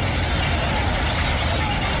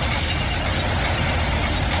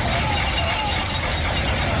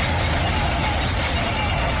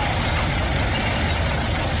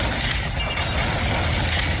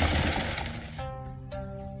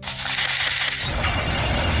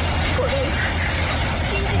これ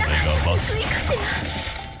信じなかったついかしら。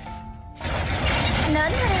な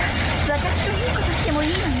んなら私といいことしてもいい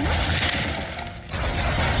のよ。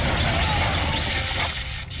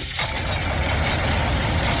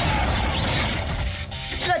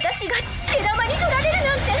私が手玉に取られる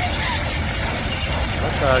なんて。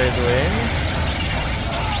 What are you doing?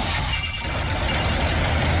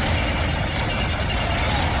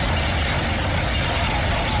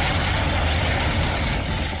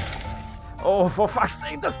 Oh, for fuck's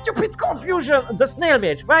sake, the stupid confusion! The snail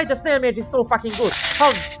mage! Why the snail mage is so fucking good?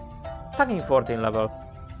 How? Fucking 14 level.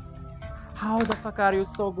 How the fuck are you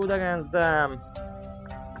so good against them?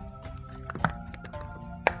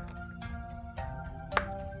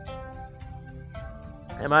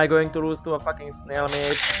 Am I going to lose to a fucking snail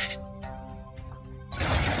mage?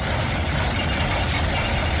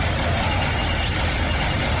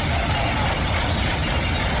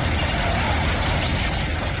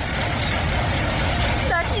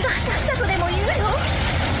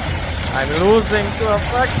 I'm losing to a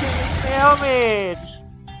fucking snail mage!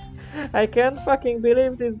 I can't fucking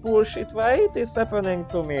believe this bullshit. Why it is happening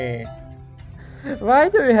to me? Why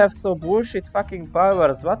do you have so bullshit fucking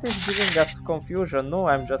powers? What is giving us confusion? No,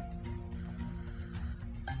 I'm just...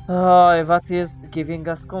 Oh, what is giving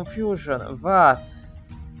us confusion? What?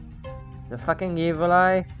 The fucking evil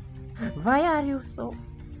eye? Why are you so...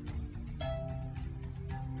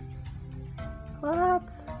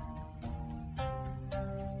 What?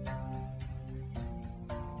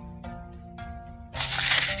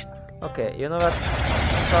 Okay, you know what?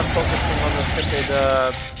 I'll start focusing on the stupid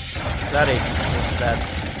clerics instead.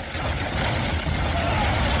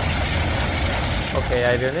 Okay,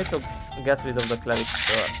 I will need to get rid of the clerics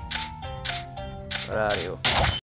first. Where are you?